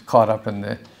just was caught up in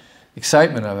the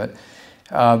excitement of it.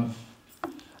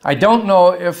 I don't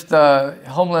know if the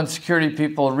Homeland Security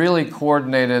people really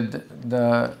coordinated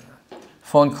the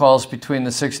phone calls between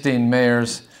the 16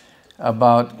 mayors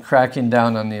about cracking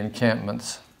down on the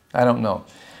encampments. I don't know.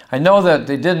 I know that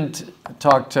they didn't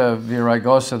talk to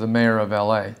Villaraigosa, the mayor of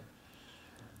LA.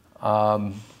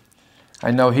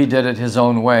 I know he did it his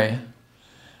own way.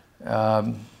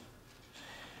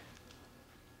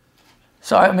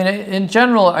 So, I mean, in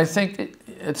general, I think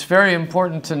it's very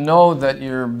important to know that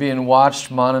you're being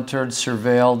watched, monitored,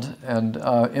 surveilled, and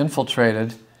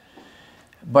infiltrated,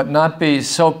 but not be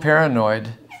so paranoid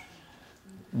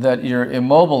that you're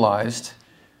immobilized,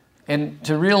 and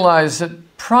to realize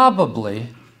that probably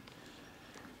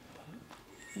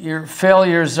your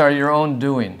failures are your own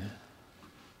doing.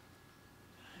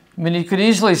 I mean, you could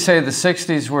easily say the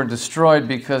 60s were destroyed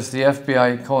because the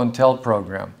FBI COINTEL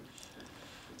program.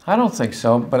 I don't think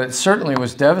so, but it certainly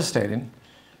was devastating.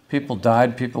 People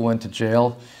died, people went to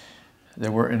jail.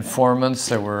 There were informants,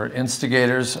 there were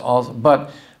instigators,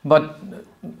 but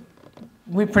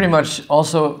we pretty much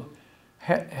also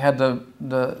had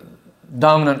the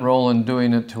dominant role in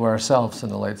doing it to ourselves in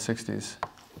the late 60s.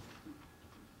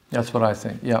 That's what I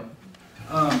think, yeah.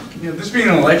 This being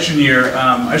an election year,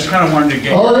 I just kind of wanted to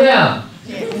get your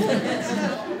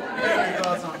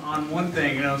thoughts on one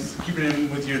thing, keeping in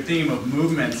with your theme of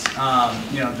movements.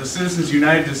 The Citizens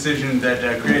United decision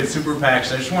that created super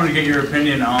PACs, I just wanted to get your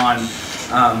opinion on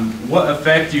what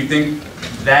effect you think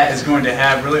that is going to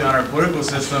have really on our political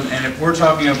system, and if we're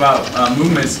talking about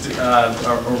movements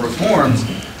or reforms,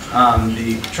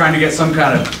 trying to get some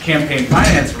kind of campaign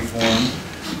finance reform,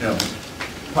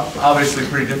 obviously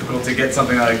pretty difficult to get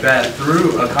something like that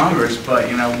through a Congress, but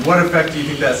what effect do you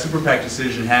think that super PAC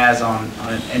decision has on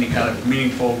any kind of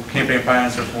meaningful campaign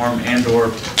finance reform and or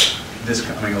this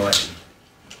coming election?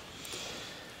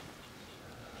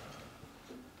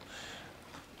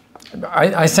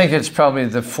 I think it's probably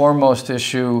the foremost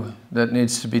issue that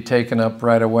needs to be taken up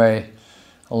right away,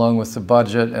 along with the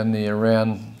budget and the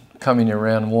coming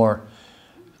Iran war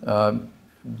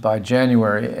by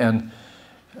January. And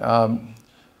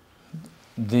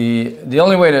the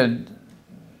only way to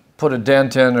put a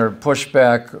dent in or push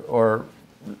back or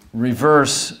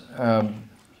reverse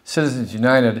Citizens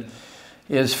United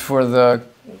is for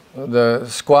the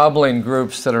squabbling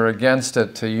groups that are against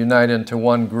it to unite into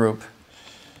one group.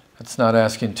 It's not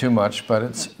asking too much,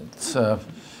 but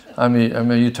I'm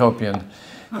a utopian.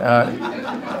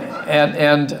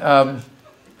 And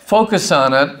focus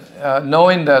on it,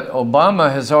 knowing that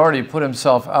Obama has already put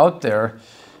himself out there.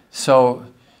 So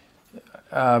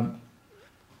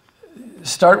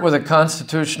start with a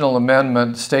constitutional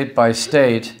amendment state by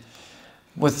state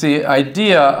with the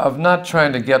idea of not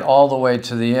trying to get all the way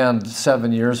to the end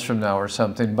 7 years from now or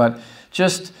something, but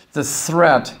just the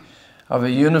threat of a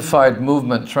unified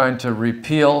movement trying to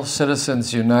repeal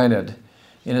Citizens United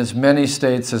in as many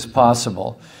states as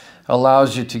possible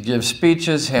allows you to give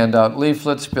speeches, hand out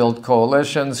leaflets, build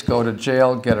coalitions, go to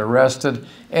jail, get arrested,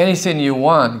 anything you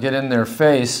want, get in their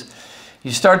face.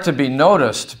 You start to be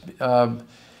noticed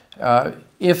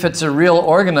if it's a real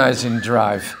organizing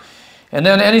drive. And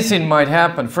then anything might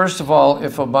happen. First of all,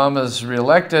 if Obama's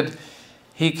reelected,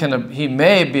 he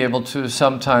may be able to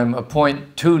sometime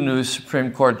appoint 2 new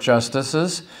Supreme Court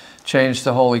justices, change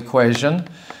the whole equation.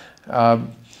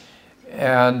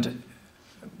 And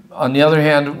on the other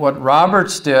hand, what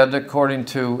Roberts did, according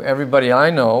to everybody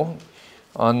I know,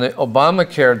 on the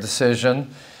Obamacare decision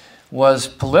was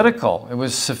political. It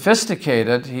was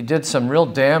sophisticated. He did some real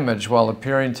damage while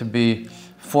appearing to be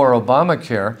for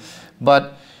Obamacare,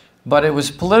 but it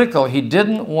was political. He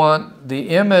didn't want the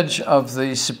image of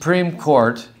the Supreme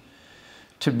Court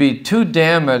to be too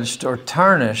damaged or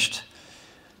tarnished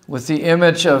with the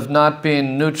image of not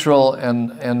being neutral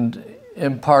and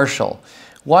impartial.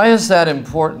 Why is that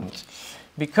important?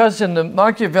 Because in the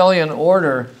Machiavellian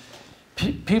order,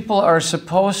 people are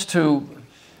supposed to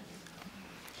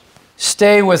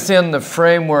stay within the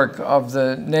framework of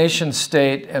the nation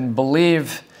state and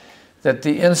believe that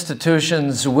the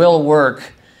institutions will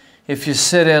work if you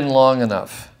sit in long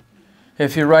enough,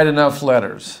 if you write enough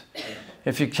letters,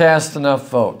 if you cast enough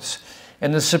votes.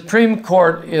 And the Supreme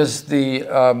Court is the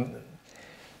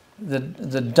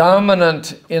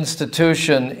dominant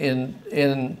institution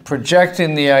in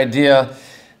projecting the idea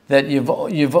that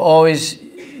you've always,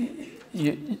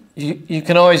 you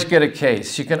can always get a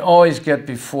case. You can always get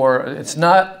before. It's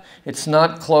not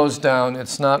closed down.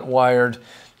 It's not wired.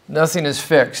 Nothing is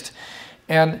fixed.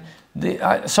 And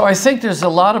so I think there's a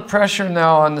lot of pressure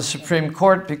now on the Supreme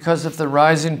Court because of the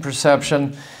rising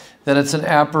perception that it's an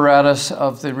apparatus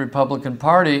of the Republican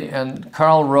Party, and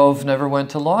Karl Rove never went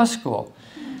to law school.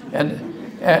 And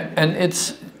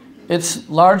it's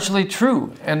largely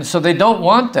true. And so they don't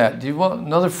want that. Do you want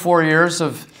another 4 years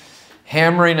of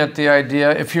hammering at the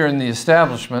idea, if you're in the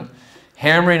establishment,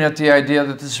 hammering at the idea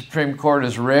that the Supreme Court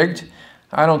is rigged?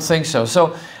 I don't think so.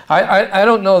 So I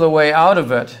don't know the way out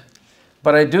of it,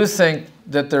 but I do think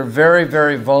that they're very,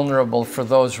 very vulnerable for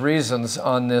those reasons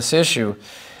on this issue.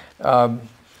 And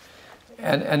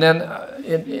then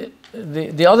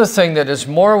the other thing that is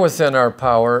more within our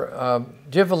power,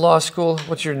 do you have a law school?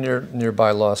 What's your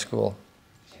nearby law school?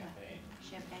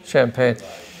 Champaign.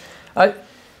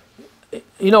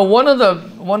 You know, one of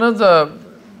the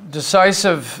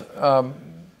decisive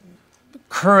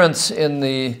currents in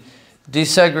the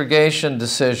desegregation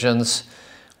decisions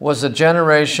was a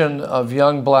generation of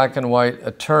young black and white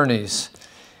attorneys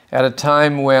at a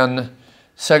time when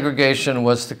segregation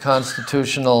was the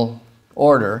constitutional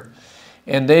order,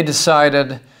 and they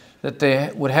decided that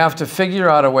they would have to figure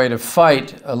out a way to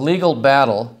fight a legal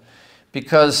battle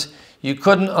because you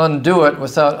couldn't undo it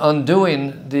without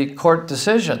undoing the court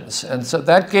decisions. And so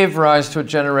that gave rise to a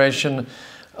generation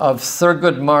of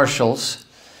Thurgood Marshalls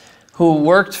who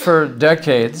worked for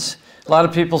decades. A lot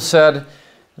of people said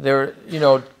they're, you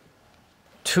know,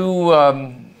 too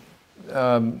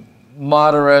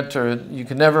moderate, or you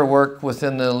can never work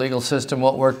within the legal system,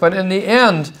 won't work. But in the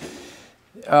end,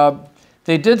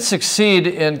 they did succeed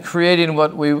in creating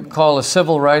what we call a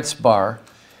civil rights bar,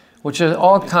 which is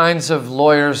all kinds of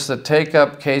lawyers that take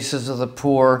up cases of the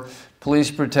poor,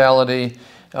 police brutality,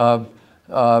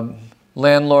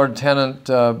 landlord-tenant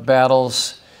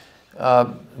battles,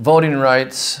 voting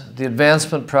rights. The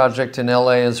Advancement Project in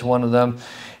LA is one of them.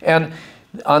 And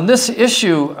on this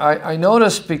issue, I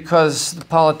noticed, because the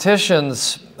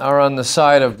politicians are on the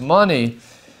side of money,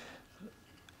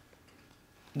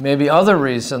 maybe other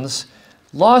reasons,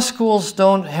 law schools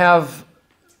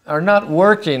are not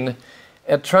working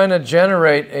at trying to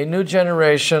generate a new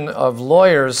generation of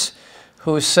lawyers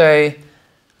who say,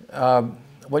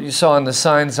 what you saw on the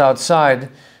signs outside,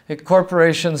 that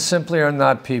corporations simply are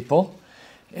not people,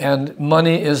 and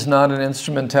money is not an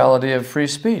instrumentality of free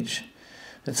speech.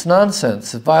 It's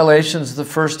nonsense. It's violations of the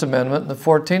First Amendment and the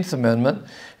 14th Amendment,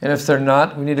 and if they're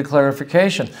not, we need a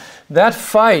clarification. That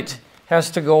fight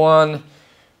has to go on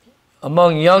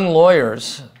among young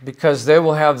lawyers, because they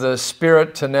will have the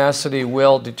spirit, tenacity,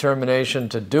 will, determination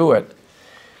to do it.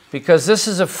 Because this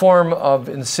is a form of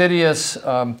insidious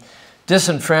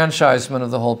disenfranchisement of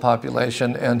the whole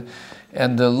population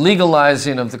and the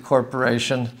legalizing of the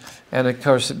corporation. And of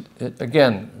course, it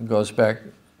again goes back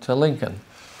to Lincoln.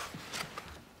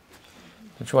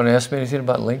 Did you want to ask me anything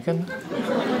about Lincoln?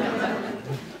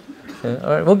 Okay, all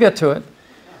right, we'll get to it.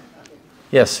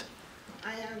 Yes?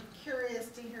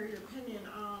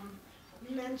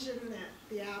 You mentioned that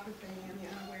the apathy and the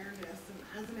unawareness, and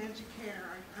as an educator,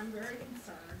 I'm very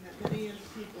concerned that many of the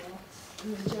people in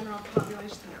the general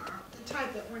population are the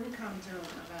type that wouldn't come to an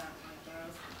event like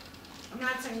this. I'm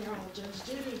not saying they're all Judge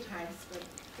Judy types, but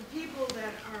the people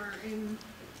that are in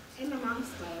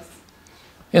amongst us.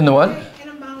 In the what? In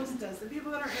amongst us. The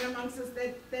people that are in amongst us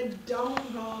that don't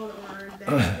vote, or that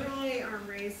really are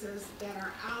racist, that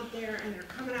are out there and they're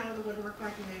coming out of the woodwork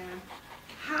like mad.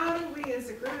 How do we as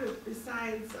a group,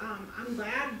 besides, I'm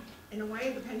glad in a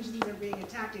way the pensions are being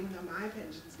attacked, even though my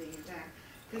pension's being attacked,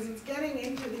 because it's getting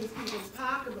into these people's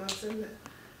pocketbooks.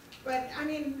 But I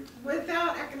mean,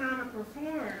 without economic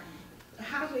reform,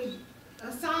 how do we,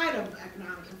 aside of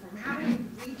economic reform, how do we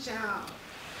reach out?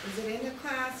 Is it in the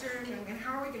classroom? I mean,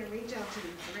 how are we going to reach out to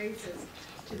these racists,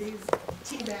 to these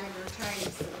teabagger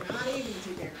types, that are not even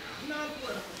teabagger, not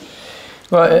political?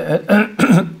 Well,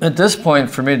 at this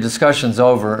point, for me, discussion's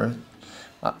over.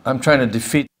 I'm trying to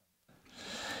defeat,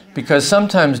 because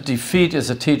sometimes defeat is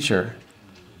a teacher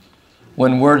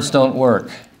when words don't work.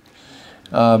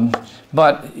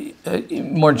 But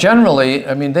more generally,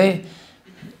 I mean,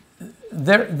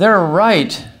 they're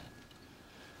right.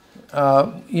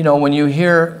 You know, when you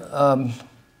hear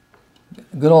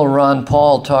good old Ron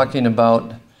Paul talking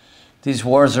about these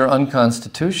wars are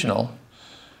unconstitutional,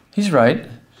 he's right.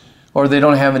 Or they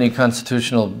don't have any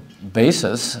constitutional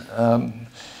basis.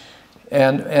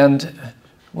 And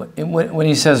when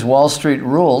he says Wall Street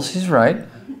rules, he's right.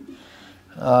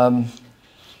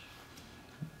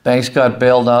 Banks got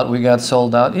bailed out, we got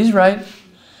sold out. He's right.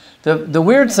 The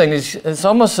weird thing is, it's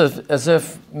almost as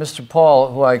if Mr.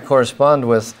 Paul, who I correspond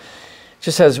with,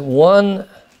 just has one,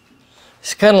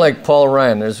 it's kind of like Paul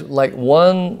Ryan. There's like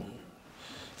one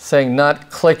thing not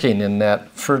clicking in that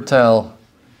fertile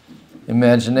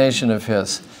imagination of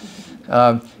his.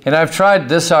 And I've tried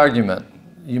this argument.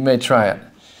 You may try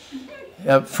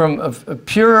it. From a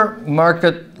pure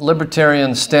market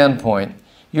libertarian standpoint,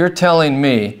 you're telling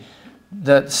me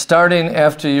that starting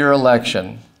after your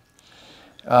election,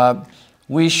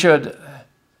 we should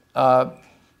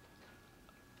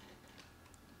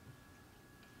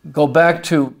go back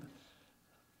to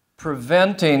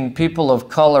preventing people of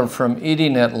color from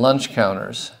eating at lunch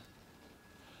counters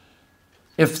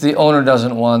if the owner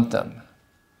doesn't want them.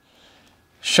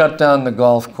 Shut down the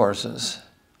golf courses.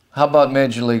 How about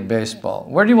Major League Baseball?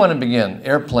 Where do you want to begin?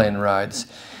 Airplane rides.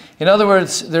 In other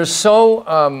words, they're so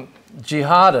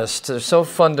jihadist, they're so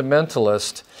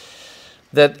fundamentalist,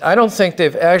 that I don't think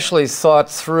they've actually thought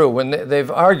through. When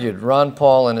they've argued, Ron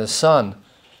Paul and his son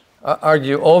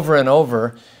argue over and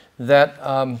over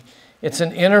that it's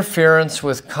an interference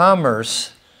with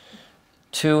commerce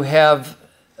to have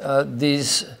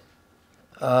these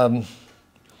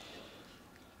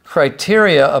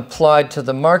criteria applied to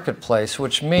the marketplace,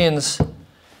 which means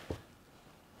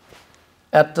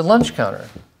at the lunch counter.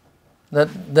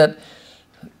 That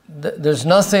there's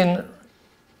nothing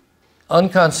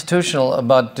unconstitutional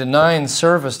about denying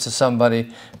service to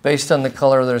somebody based on the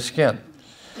color of their skin.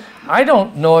 I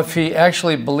don't know if he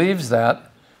actually believes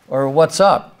that or what's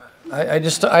up. I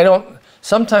don't,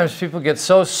 sometimes people get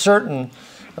so certain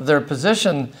of their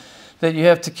position that you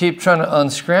have to keep trying to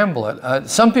unscramble it.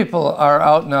 Some people are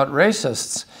out and out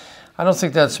racists. I don't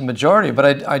think that's a majority,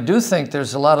 but I do think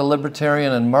there's a lot of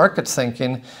libertarian and market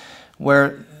thinking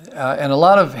where, and a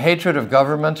lot of hatred of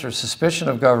government or suspicion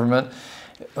of government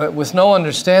with no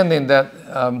understanding that,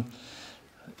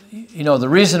 you know, the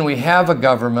reason we have a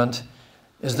government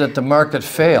is that the market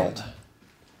failed.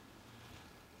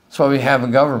 That's why we have a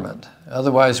government.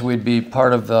 Otherwise, we'd be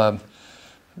part of a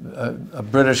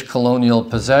British colonial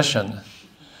possession.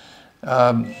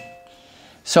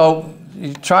 So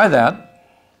you try that.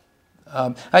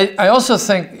 I also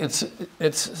think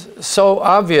it's so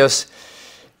obvious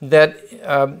that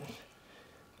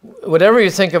whatever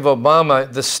you think of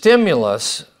Obama, the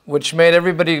stimulus, which made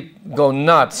everybody go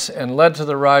nuts and led to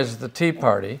the rise of the Tea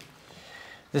Party,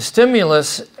 the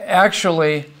stimulus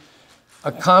actually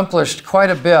accomplished quite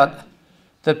a bit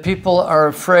that people are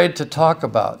afraid to talk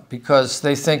about because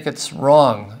they think it's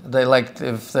wrong.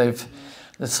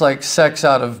 It's like sex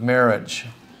out of marriage.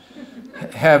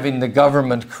 Having the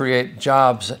government create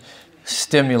jobs,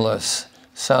 stimulus,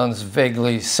 sounds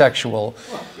vaguely sexual.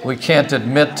 We can't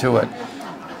admit to it.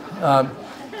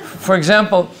 For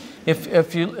example,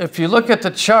 if you look at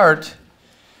the chart,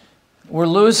 we're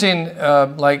losing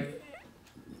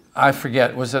I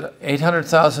forget, was it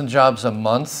 800,000 jobs a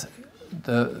month,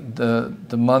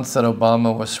 the month that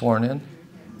Obama was sworn in?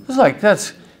 It was like,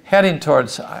 that's heading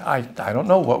towards, I don't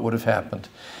know what would have happened.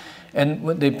 And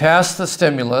when they passed the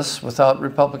stimulus without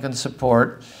Republican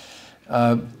support,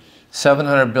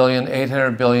 700 billion,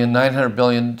 800 billion, 900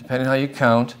 billion, depending how you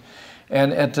count,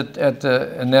 and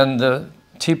and then the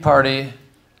Tea Party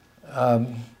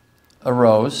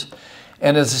arose,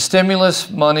 and as the stimulus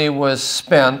money was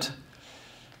spent,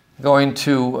 going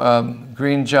to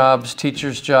green jobs,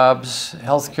 teachers' jobs,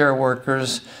 healthcare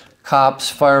workers,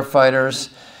 cops, firefighters.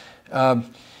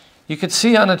 You could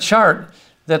see on a chart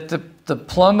that the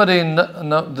plummeting,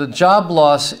 the job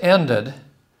loss ended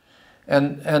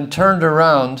and turned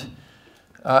around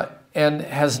and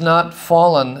has not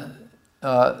fallen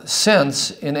since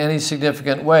in any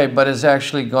significant way, but has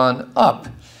actually gone up.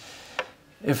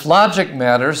 If logic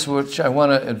matters, which I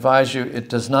want to advise you, it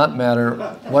does not matter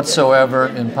whatsoever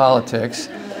in politics.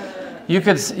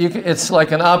 It's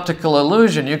like an optical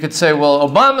illusion. You could say, well,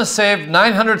 Obama saved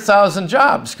 900,000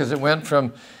 jobs because it went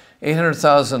from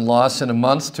 800,000 loss in a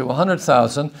month to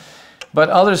 100,000. But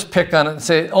others pick on it and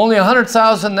say, only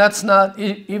 100,000, that's not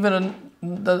even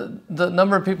the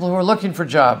number of people who are looking for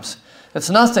jobs.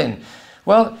 It's nothing.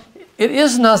 Well, it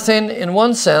is nothing in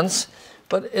one sense.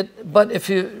 But if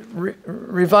you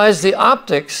revise the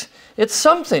optics, it's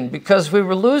something, because we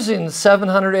were losing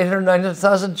 700, 800,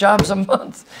 900,000 jobs a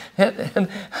month. And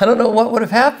I don't know what would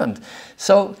have happened.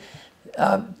 So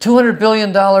 $200 billion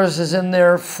is in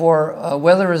there for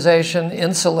weatherization,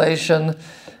 insulation,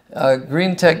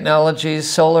 green technologies,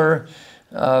 solar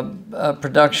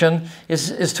production.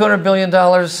 Is $200 billion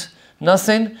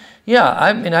nothing? Yeah,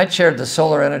 I mean, I chaired the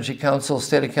Solar Energy Council of the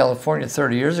State of California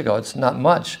 30 years ago. It's not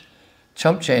much,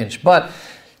 chump change. But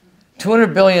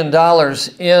 $200 billion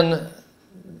in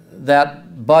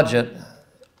that budget,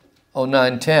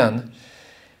 09-10,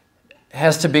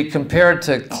 has to be compared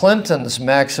to Clinton's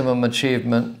maximum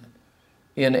achievement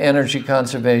in energy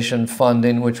conservation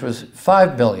funding, which was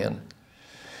 $5 billion.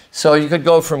 So you could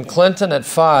go from Clinton at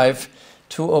 5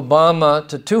 to Obama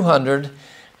to 200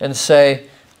 and say,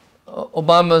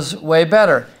 Obama's way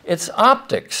better. It's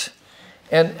optics.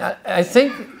 And I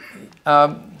think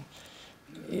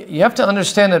you have to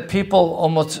understand that people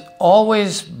almost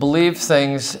always believe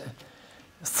things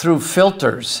through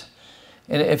filters.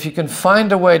 And if you can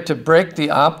find a way to break the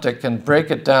optic and break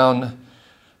it down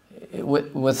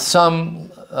with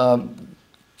some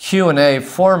Q&A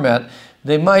format,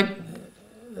 they might,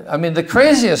 I mean, the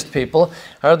craziest people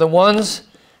are the ones,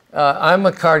 I'm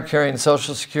a card-carrying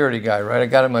Social Security guy, right? I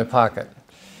got it in my pocket.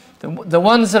 The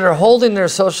ones that are holding their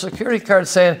Social Security card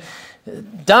saying,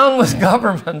 down with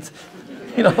government,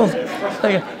 you know.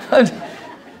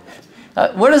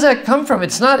 Where does that come from?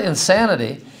 It's not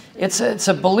insanity. It's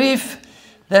a belief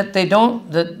that they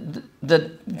don't,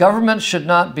 that government should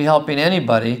not be helping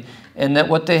anybody, and that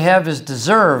what they have is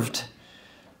deserved,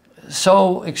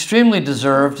 so extremely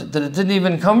deserved that it didn't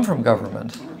even come from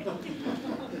government.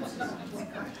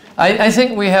 I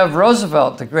think we have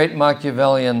Roosevelt, the great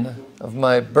Machiavellian of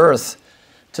my birth,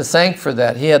 to thank for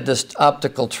that. He had this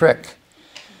optical trick.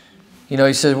 You know,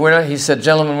 he said,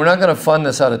 gentlemen, we're not going to fund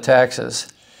this out of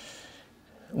taxes.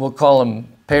 We'll call them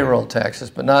payroll taxes,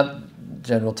 but not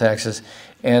general taxes.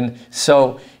 And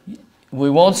so we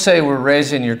won't say we're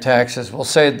raising your taxes. We'll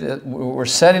say that we're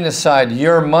setting aside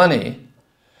your money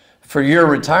for your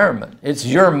retirement. It's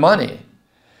your money.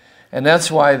 And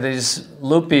that's why these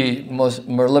loopy,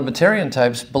 more libertarian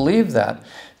types believe that,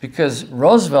 because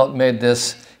Roosevelt made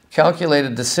this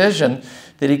calculated decision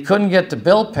that he couldn't get the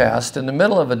bill passed in the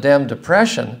middle of a damn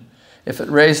depression if it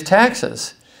raised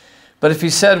taxes. But if he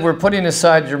said, we're putting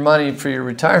aside your money for your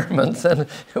retirement, then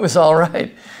it was all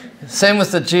right. Same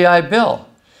with the GI Bill.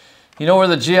 You know where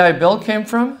the GI Bill came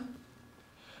from?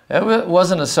 It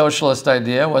wasn't a socialist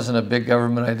idea. It wasn't a big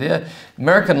government idea.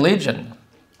 American Legion.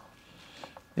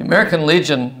 The American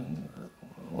Legion,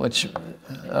 which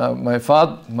my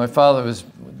father was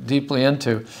deeply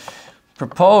into,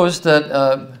 proposed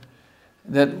that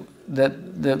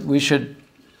that we should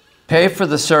pay for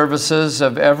the services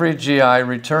of every GI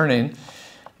returning,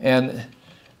 and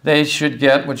they should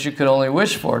get what you could only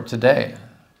wish for today: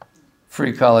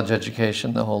 free college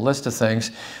education, the whole list of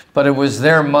things. But it was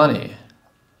their money,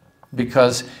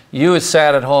 because you had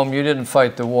sat at home, you didn't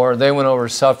fight the war, they went over,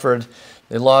 suffered,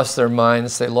 they lost their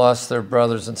minds, they lost their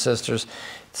brothers and sisters.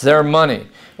 It's their money.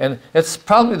 And it's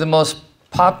probably the most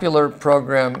popular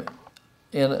program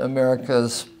in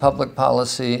America's public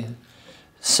policy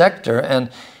sector, and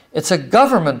it's a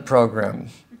government program.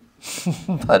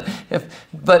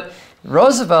 but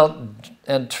Roosevelt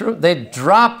and they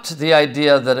dropped the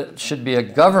idea that it should be a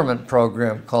government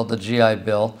program called the GI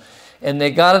Bill, and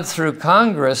they got it through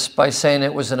Congress by saying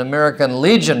it was an American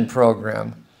Legion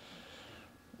program,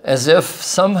 as if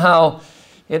somehow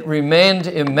it remained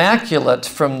immaculate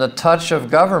from the touch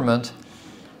of government,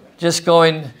 just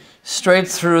going straight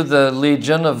through the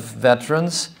Legion of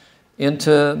veterans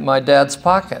into my dad's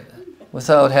pocket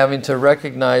without having to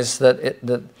recognize that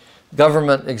that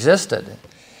government existed.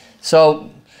 So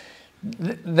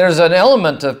there's an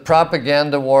element of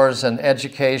propaganda wars and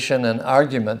education and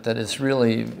argument that is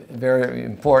really very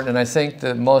important. And I think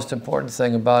the most important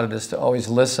thing about it is to always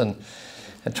listen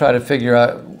and try to figure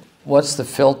out what's the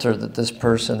filter that this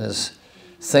person is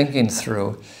thinking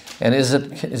through, and is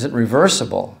it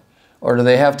reversible, or do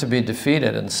they have to be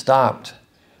defeated and stopped?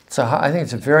 I think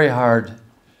it's a very hard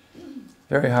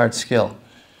skill.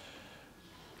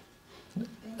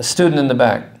 A student in the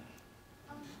back.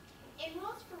 In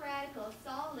Rules for Radicals,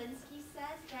 Saul Alinsky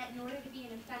says that in order to be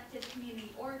an effective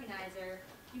community organizer,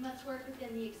 you must work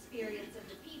within the experience of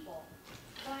the people.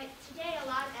 But today, a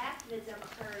lot of activism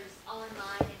occurs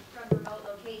online and from remote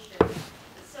locations.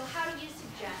 So how do you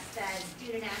suggest that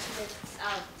student activists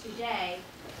of today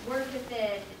work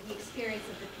within the experience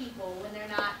of the people when they're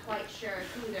not quite sure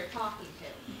who they're talking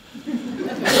to?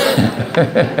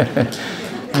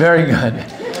 Very good.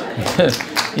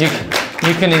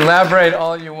 You can elaborate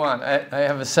all you want. I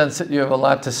have a sense that you have a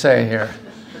lot to say here.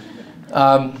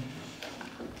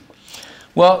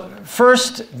 Well,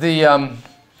 first,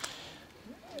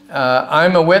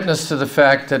 I'm a witness to the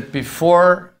fact that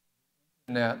before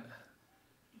the internet,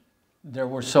 there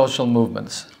were social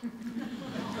movements.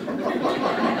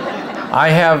 I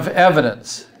have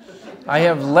evidence. I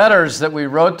have letters that we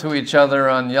wrote to each other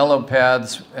on yellow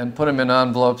pads and put them in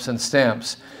envelopes and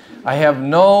stamps. I have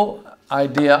no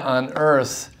idea on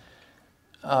earth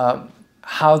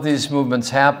how these movements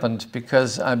happened,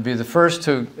 because I'd be the first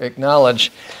to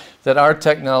acknowledge that our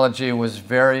technology was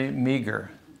very meager.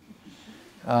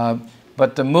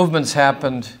 But the movements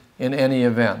happened in any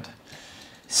event.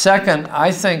 Second,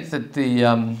 I think that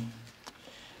the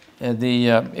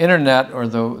internet or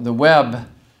the web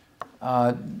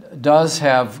does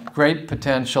have great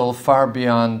potential far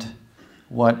beyond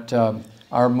what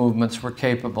our movements were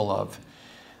capable of.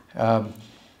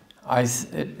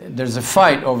 There's a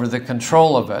fight over the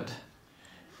control of it,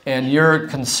 and your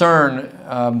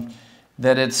concern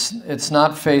that it's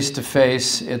not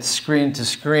face-to-face, it's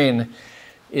screen-to-screen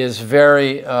is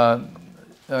very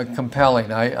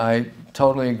compelling. I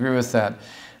totally agree with that.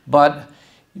 But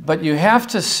you have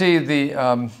to see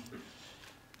the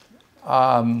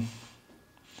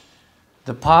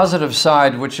positive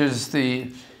side, which is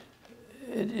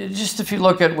just if you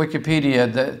look at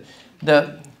Wikipedia,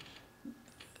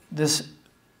 this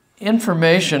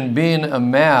information being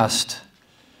amassed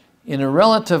in a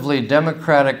relatively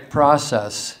democratic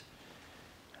process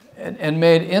and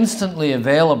made instantly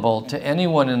available to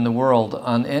anyone in the world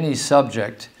on any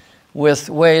subject with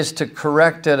ways to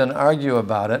correct it and argue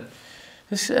about it,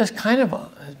 is kind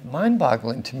of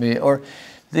mind-boggling to me. Or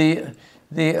the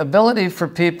ability for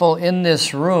people in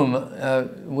this room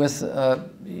with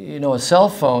a cell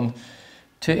phone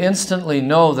to instantly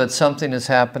know that something is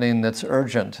happening that's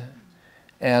urgent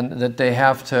and that they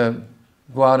have to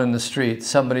go out in the street,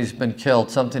 somebody's been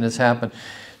killed, something has happened.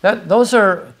 Those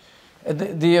are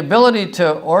the ability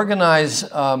to organize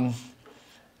an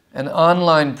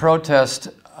online protest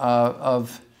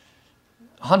of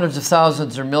hundreds of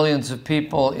thousands or millions of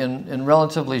people in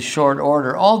relatively short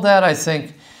order. All that, I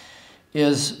think,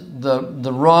 is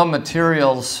the raw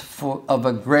materials of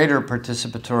a greater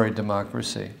participatory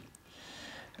democracy.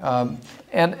 And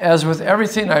as with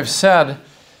everything I've said,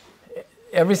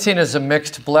 everything is a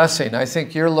mixed blessing. I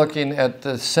think you're looking at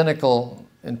the cynical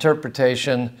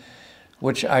interpretation,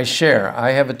 which I share.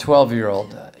 I have a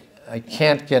 12-year-old. I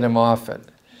can't get him off it.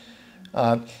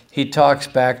 He talks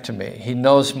back to me. He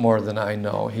knows more than I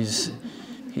know. He's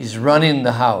running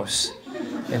the house.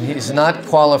 And he's not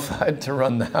qualified to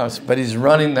run the house, but he's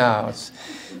running the house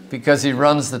because he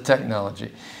runs the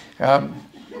technology. And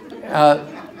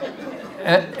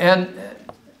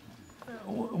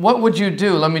what would you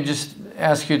do? Let me just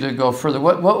ask you to go further.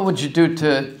 What would you do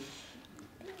to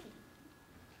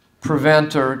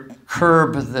prevent or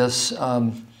curb this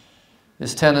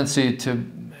this tendency to,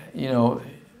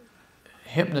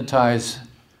 hypnotize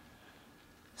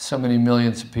so many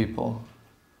millions of people?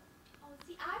 Oh,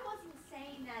 see, I wasn't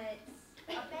saying that it's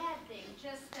a bad thing,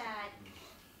 just that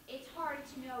it's hard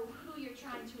to know who you're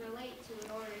trying to relate to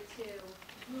in order to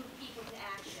move people to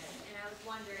action. And I was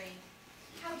wondering,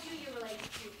 how do you relate to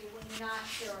people when you're not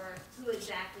sure who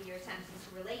exactly you're attempting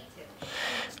to relate to?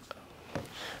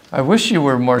 I wish you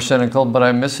were more cynical, but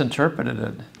I misinterpreted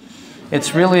it.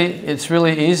 It's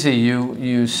really easy.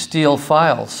 You steal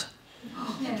files.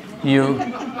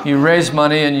 You raise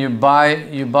money and you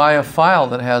buy a file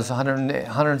that has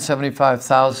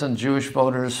 175,000 Jewish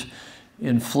voters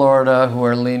in Florida who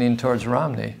are leaning towards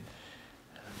Romney.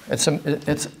 It's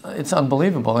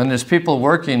unbelievable, and there's people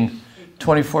working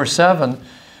 24/7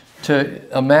 to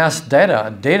amass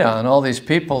data on all these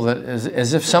people, that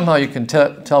as if somehow you can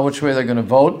tell which way they're going to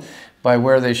vote by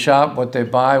where they shop, what they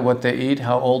buy, what they eat,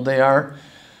 how old they are,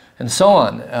 and so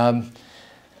on.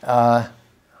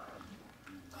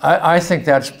 I think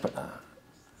that's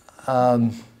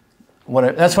that's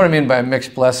what I mean by a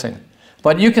mixed blessing.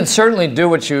 But you can certainly do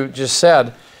what you just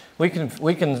said. We can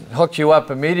hook you up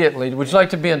immediately. Would you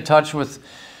like to be in touch with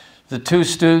the two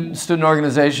student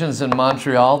organizations in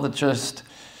Montreal that just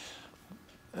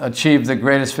achieved the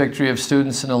greatest victory of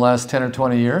students in the last 10 or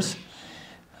 20 years?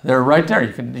 They're right there.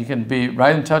 You can be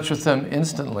right in touch with them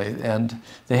instantly. And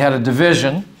they had a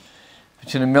division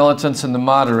between the militants and the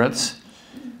moderates.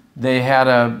 They had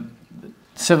a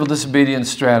civil disobedience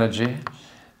strategy.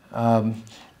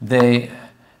 They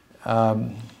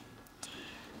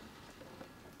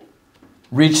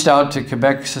reached out to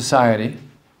Quebec society,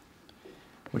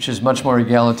 which is much more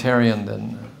egalitarian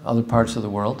than other parts of the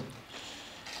world.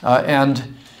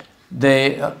 And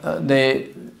they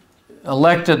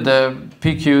elected the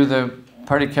PQ, the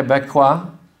Parti Québécois,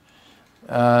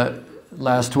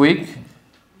 last week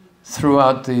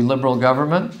throughout the Liberal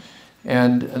government.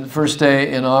 And the first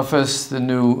day in office, the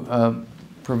new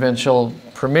provincial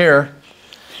premier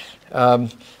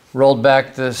rolled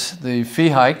back the fee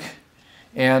hike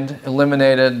and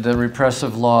eliminated the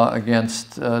repressive law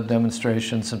against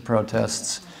demonstrations and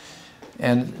protests,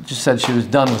 and just said she was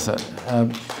done with it.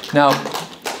 Now,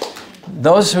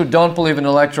 those who don't believe in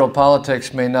electoral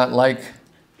politics may not like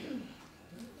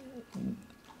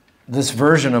this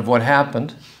version of what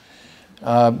happened.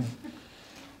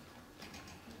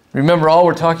 Remember, all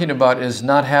we're talking about is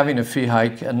not having a fee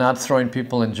hike and not throwing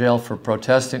people in jail for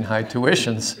protesting high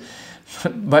tuitions.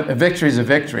 But a victory is a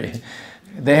victory.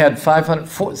 They had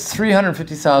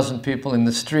 350,000 people in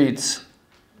the streets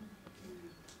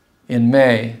in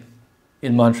May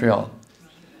in Montreal.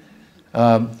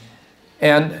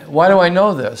 And why do I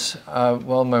know this?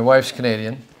 Well, my wife's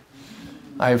Canadian.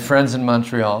 I have friends in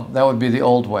Montreal. That would be the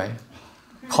old way.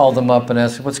 Call them up and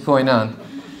ask, what's going on?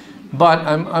 But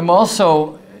I'm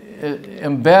also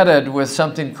embedded with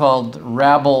something called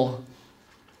Rabble,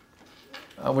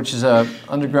 which is an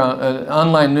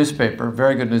online newspaper,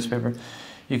 very good newspaper.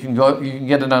 You can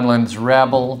get it online. It's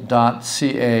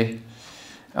rabble.ca.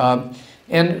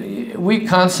 And we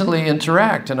constantly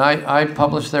interact, and I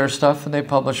publish their stuff and they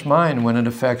publish mine when it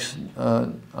affects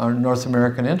our North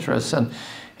American interests.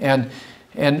 And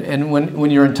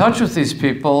when you're in touch with these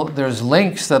people, there's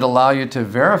links that allow you to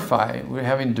verify. We're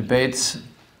having debates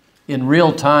in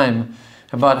real time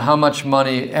about how much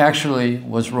money actually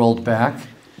was rolled back.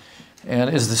 And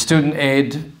is the student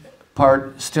aid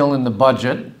part still in the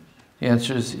budget? The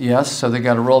answer is yes. So they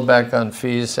got a rollback on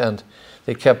fees and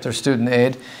they kept their student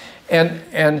aid.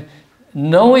 And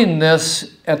knowing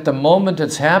this at the moment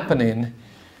it's happening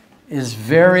is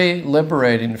very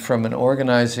liberating from an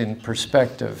organizing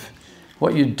perspective.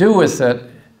 What you do with it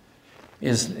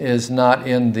is not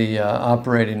in the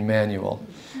operating manual.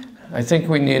 I think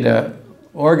we need a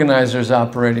organizer's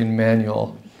operating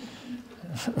manual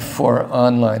for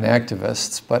online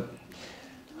activists, but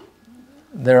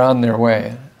they're on their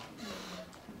way.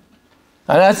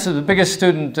 And that's the biggest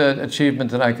student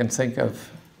achievement that I can think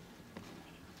of.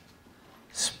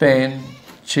 Spain,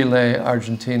 Chile,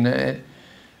 Argentina,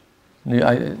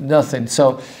 nothing.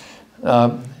 So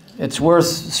it's worth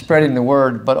spreading the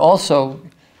word, but also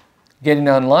getting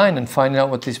online and finding out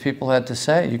what these people had to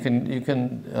say. You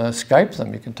can Skype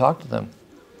them, you can talk to them.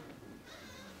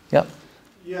 Yep.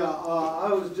 Yeah,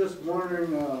 I was just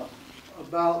wondering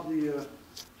about the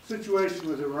situation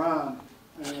with Iran.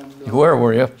 And, where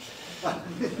were you?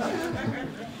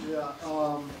 Yeah.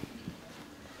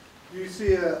 Do you see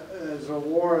it as a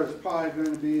war is probably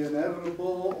going to be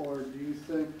inevitable, or do you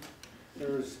think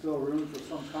there is still room for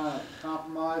some kind of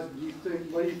compromise?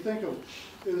 What do you think of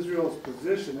Israel's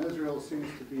position? Israel seems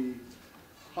to be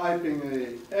hyping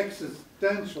an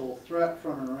existential threat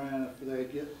from Iran if they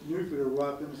get nuclear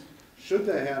weapons. Should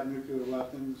they have nuclear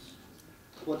weapons?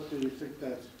 What do you think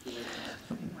that's doing?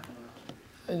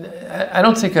 I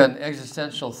don't think an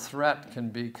existential threat can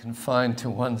be confined to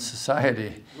one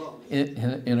society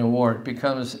in a war. It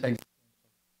becomes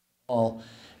all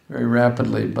very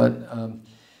rapidly. But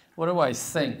what do I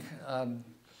think?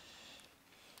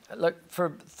 Look,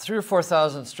 for 3,000 or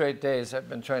 4,000 straight days, I've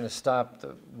been trying to stop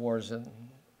the wars in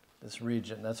this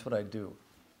region. That's what I do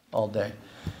all day.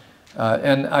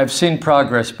 And I've seen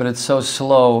progress, but it's so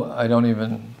slow, I don't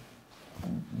even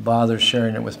bother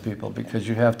sharing it with people because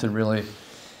you have to really,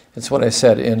 it's what I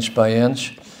said, inch by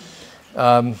inch.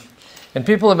 And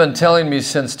people have been telling me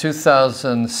since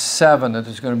 2007 that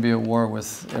there's going to be a war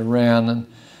with Iran. And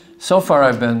so far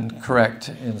I've been correct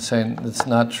in saying it's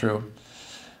not true.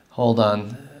 Hold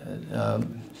on.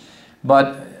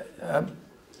 But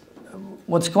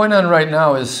what's going on right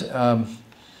now is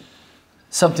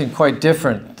something quite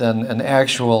different than an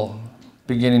actual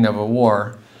beginning of a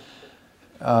war.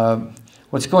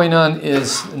 What's going on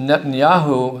is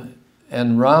Netanyahu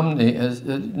and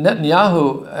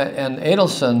Netanyahu and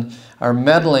Adelson are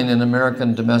meddling in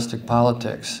American domestic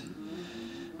politics.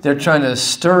 They're trying to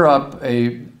stir up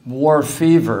a war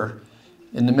fever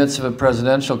in the midst of a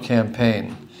presidential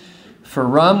campaign. For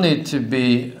Romney to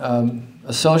be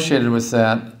associated with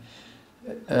that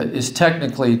is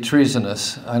technically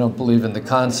treasonous. I don't believe in the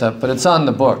concept, but it's on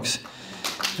the books.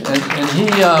 And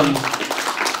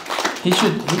he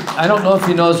should, I don't know if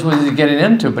he knows what he's getting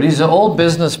into, but he's an old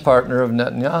business partner of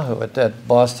Netanyahu at that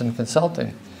Boston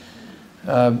Consulting.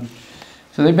 So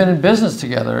they've been in business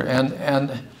together,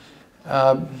 and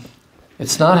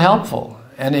it's not helpful.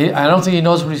 And I don't think he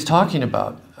knows what he's talking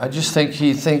about. I just think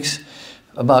he thinks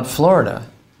about Florida.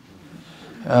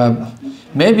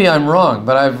 Maybe I'm wrong,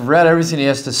 but I've read everything he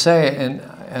has to say,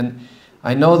 and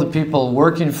I know the people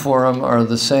working for him are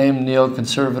the same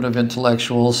neoconservative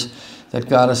intellectuals that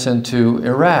got us into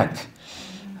Iraq.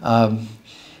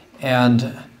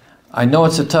 And I know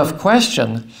it's a tough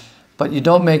question, but you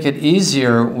don't make it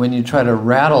easier when you try to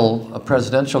rattle a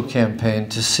presidential campaign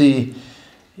to see,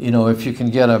 you know, if you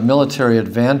can get a military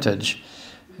advantage.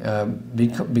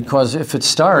 Because if it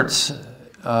starts,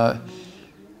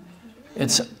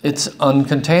 it's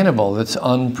uncontainable, it's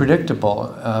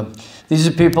unpredictable. These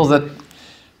are people that,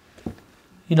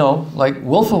 you know, like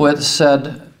Wolfowitz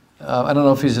said, I don't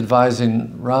know if he's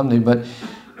advising Romney, but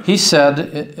he said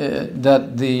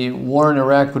that the war in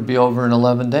Iraq would be over in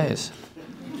 11 days.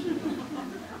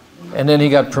 And then he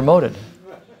got promoted.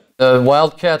 The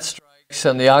wildcat strikes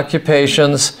and the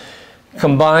occupations,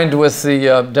 combined with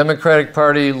the Democratic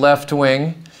Party left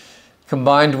wing,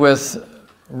 combined with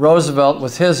Roosevelt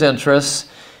with his interests,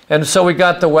 and so we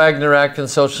got the Wagner Act and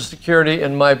Social Security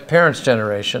in my parents'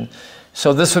 generation.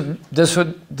 So this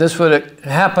would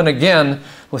happen again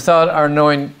without our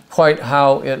knowing quite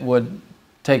how it would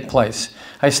take place.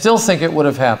 I still think it would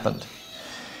have happened.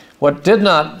 What did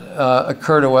not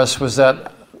occur to us was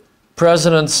that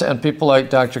presidents and people like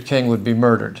Dr. King would be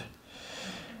murdered.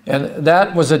 And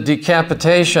that was a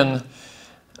decapitation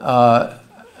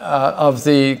of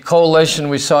the coalition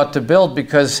we sought to build,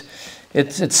 because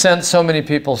it sent so many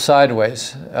people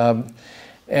sideways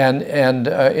and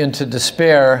into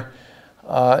despair.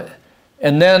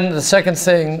 And then the second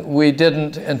thing we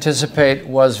didn't anticipate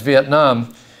was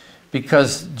Vietnam,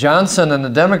 because Johnson and the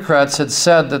Democrats had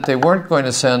said that they weren't going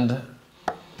to send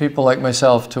people like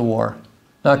myself to war.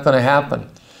 Not going to happen.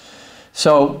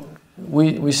 So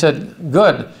we said,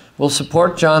 good, we'll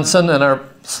support Johnson, and our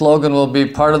slogan will be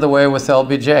part of the way with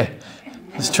LBJ.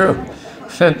 It's true.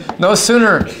 And no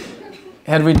sooner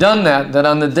had we done that than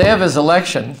on the day of his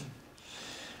election,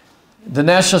 the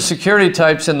national security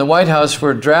types in the White House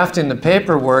were drafting the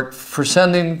paperwork for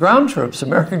sending ground troops,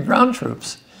 American ground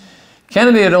troops.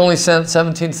 Kennedy had only sent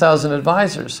 17,000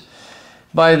 advisors.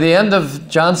 By the end of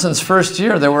Johnson's first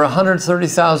year, there were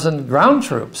 130,000 ground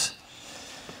troops.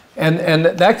 And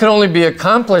that could only be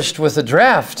accomplished with a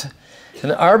draft,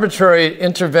 an arbitrary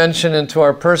intervention into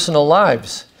our personal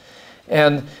lives.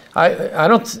 And I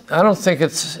don't think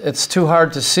it's too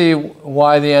hard to see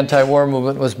why the anti-war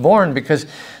movement was born, because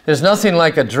there's nothing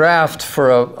like a draft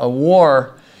for a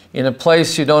war in a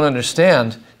place you don't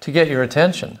understand to get your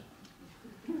attention.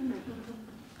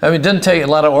 I mean, it didn't take a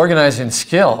lot of organizing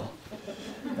skill.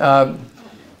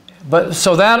 But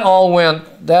so that all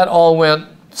went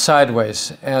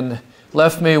sideways and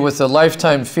left me with a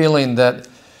lifetime feeling that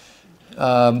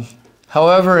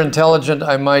however intelligent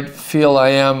I might feel I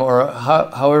am, or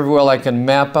however well I can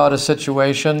map out a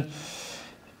situation,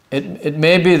 it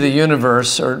may be the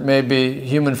universe or it may be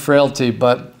human frailty,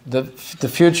 but the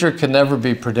future can never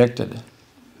be predicted.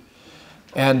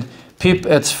 And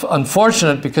it's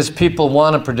unfortunate because people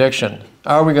want a prediction.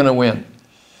 Are we going to win?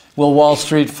 Will Wall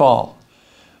Street fall?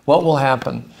 What will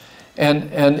happen?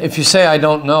 And if you say, I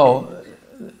don't know,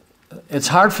 it's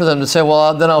hard for them to say,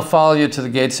 well, then I'll follow you to the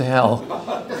gates of hell.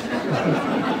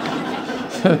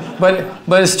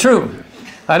 but it's true.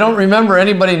 I don't remember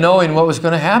anybody knowing what was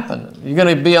going to happen. You're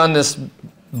going to be on this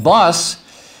bus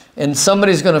and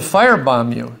somebody's going to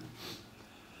firebomb you.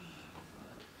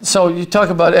 So you talk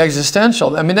about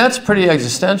existential. I mean, that's pretty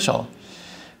existential.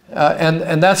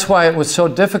 And that's why it was so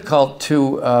difficult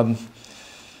to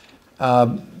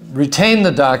retain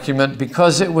the document,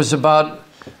 because it was about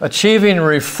achieving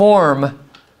reform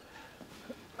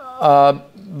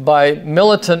by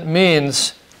militant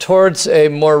means towards a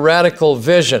more radical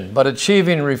vision, but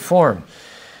achieving reform.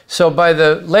 So by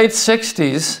the late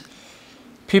 60s,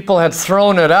 people had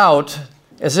thrown it out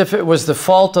as if it was the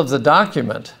fault of the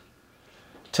document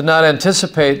to not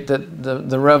anticipate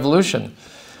the revolution.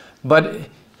 But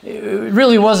it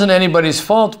really wasn't anybody's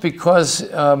fault, because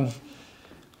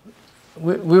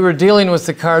we were dealing with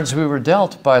the cards we were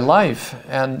dealt by life,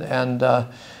 and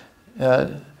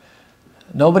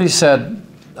nobody said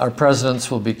our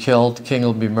presidents will be killed, King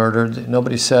will be murdered.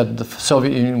 Nobody said the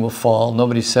Soviet Union will fall.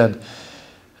 Nobody said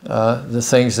the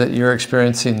things that you're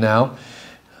experiencing now.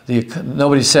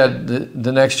 Nobody said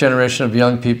the next generation of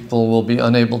young people will be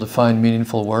unable to find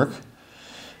meaningful work.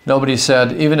 Nobody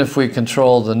said, even if we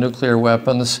control the nuclear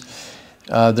weapons,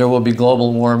 there will be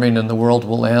global warming and the world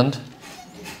will end.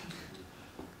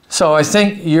 So I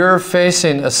think you're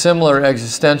facing a similar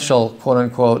existential,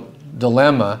 quote-unquote,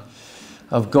 dilemma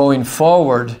of going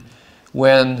forward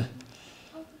when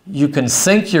you can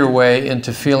think your way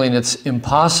into feeling it's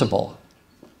impossible.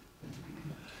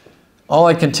 All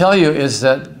I can tell you is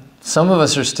that some of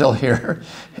us are still here,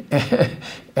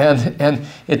 and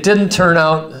it didn't turn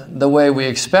out the way we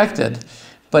expected,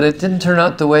 but it didn't turn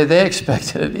out the way they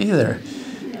expected it either.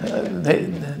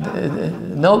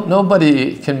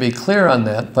 Nobody can be clear on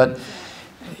that, but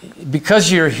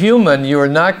because you're human, you are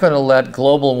not going to let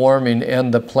global warming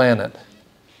end the planet.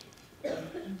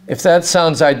 If that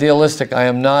sounds idealistic, I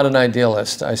am not an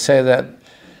idealist. I say that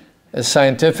as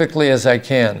scientifically as I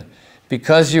can.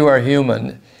 Because you are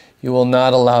human, you will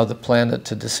not allow the planet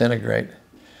to disintegrate.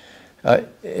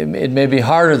 It may be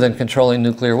harder than controlling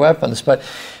nuclear weapons, but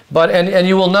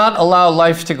you will not allow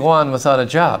life to go on without a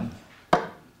job.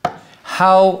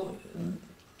 How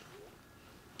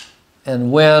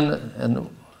and when and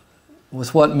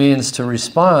with what means to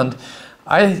respond,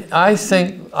 I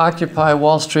think Occupy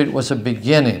Wall Street was a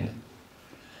beginning,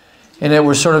 and it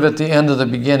was sort of at the end of the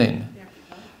beginning.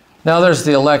 Now there's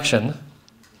the election,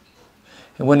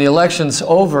 and when the election's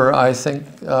over, I think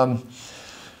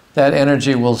that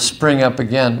energy will spring up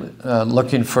again,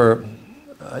 looking for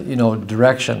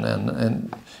direction,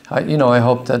 and I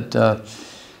hope that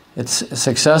it's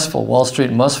successful. Wall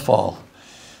Street must fall,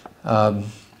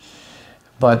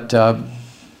 but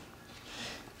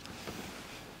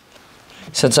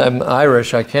since I'm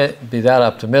Irish, I can't be that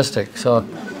optimistic. So,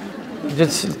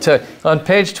 on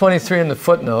page 23 in the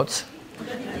footnotes,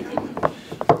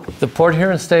 the Port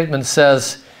Huron Statement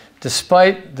says,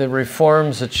 despite the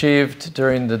reforms achieved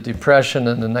during the Depression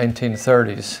in the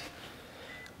 1930s,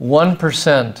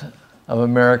 1% of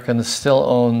Americans still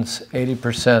owns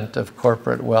 80% of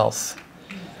corporate wealth.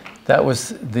 That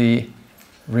was the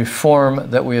reform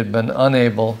that we had been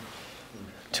unable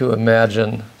to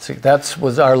imagine. See, that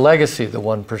was our legacy, the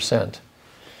 1%.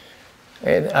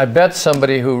 And I bet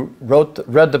somebody who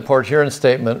read the Port Huron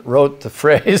Statement wrote the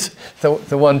phrase, the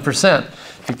 1%,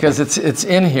 because it's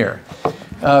in here.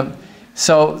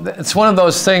 So it's one of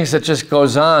those things that just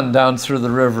goes on down through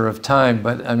the river of time,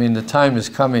 but I mean, the time is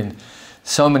coming.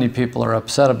 So many people are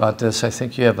upset about this. I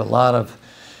think you have a lot of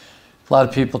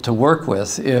people to work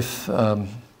with if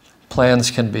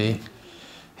plans can be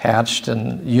hatched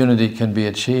and unity can be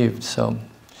achieved. So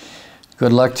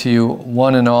good luck to you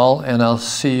one and all, and I'll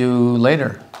see you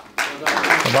later.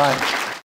 Bye-bye.